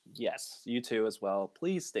 Yes, you too as well.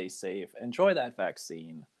 Please stay safe. Enjoy that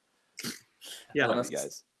vaccine. Yeah. I love you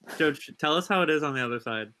guys. Joe, tell us how it is on the other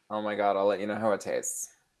side. Oh my god, I'll let you know how it tastes.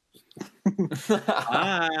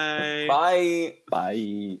 Bye. Bye.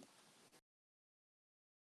 Bye.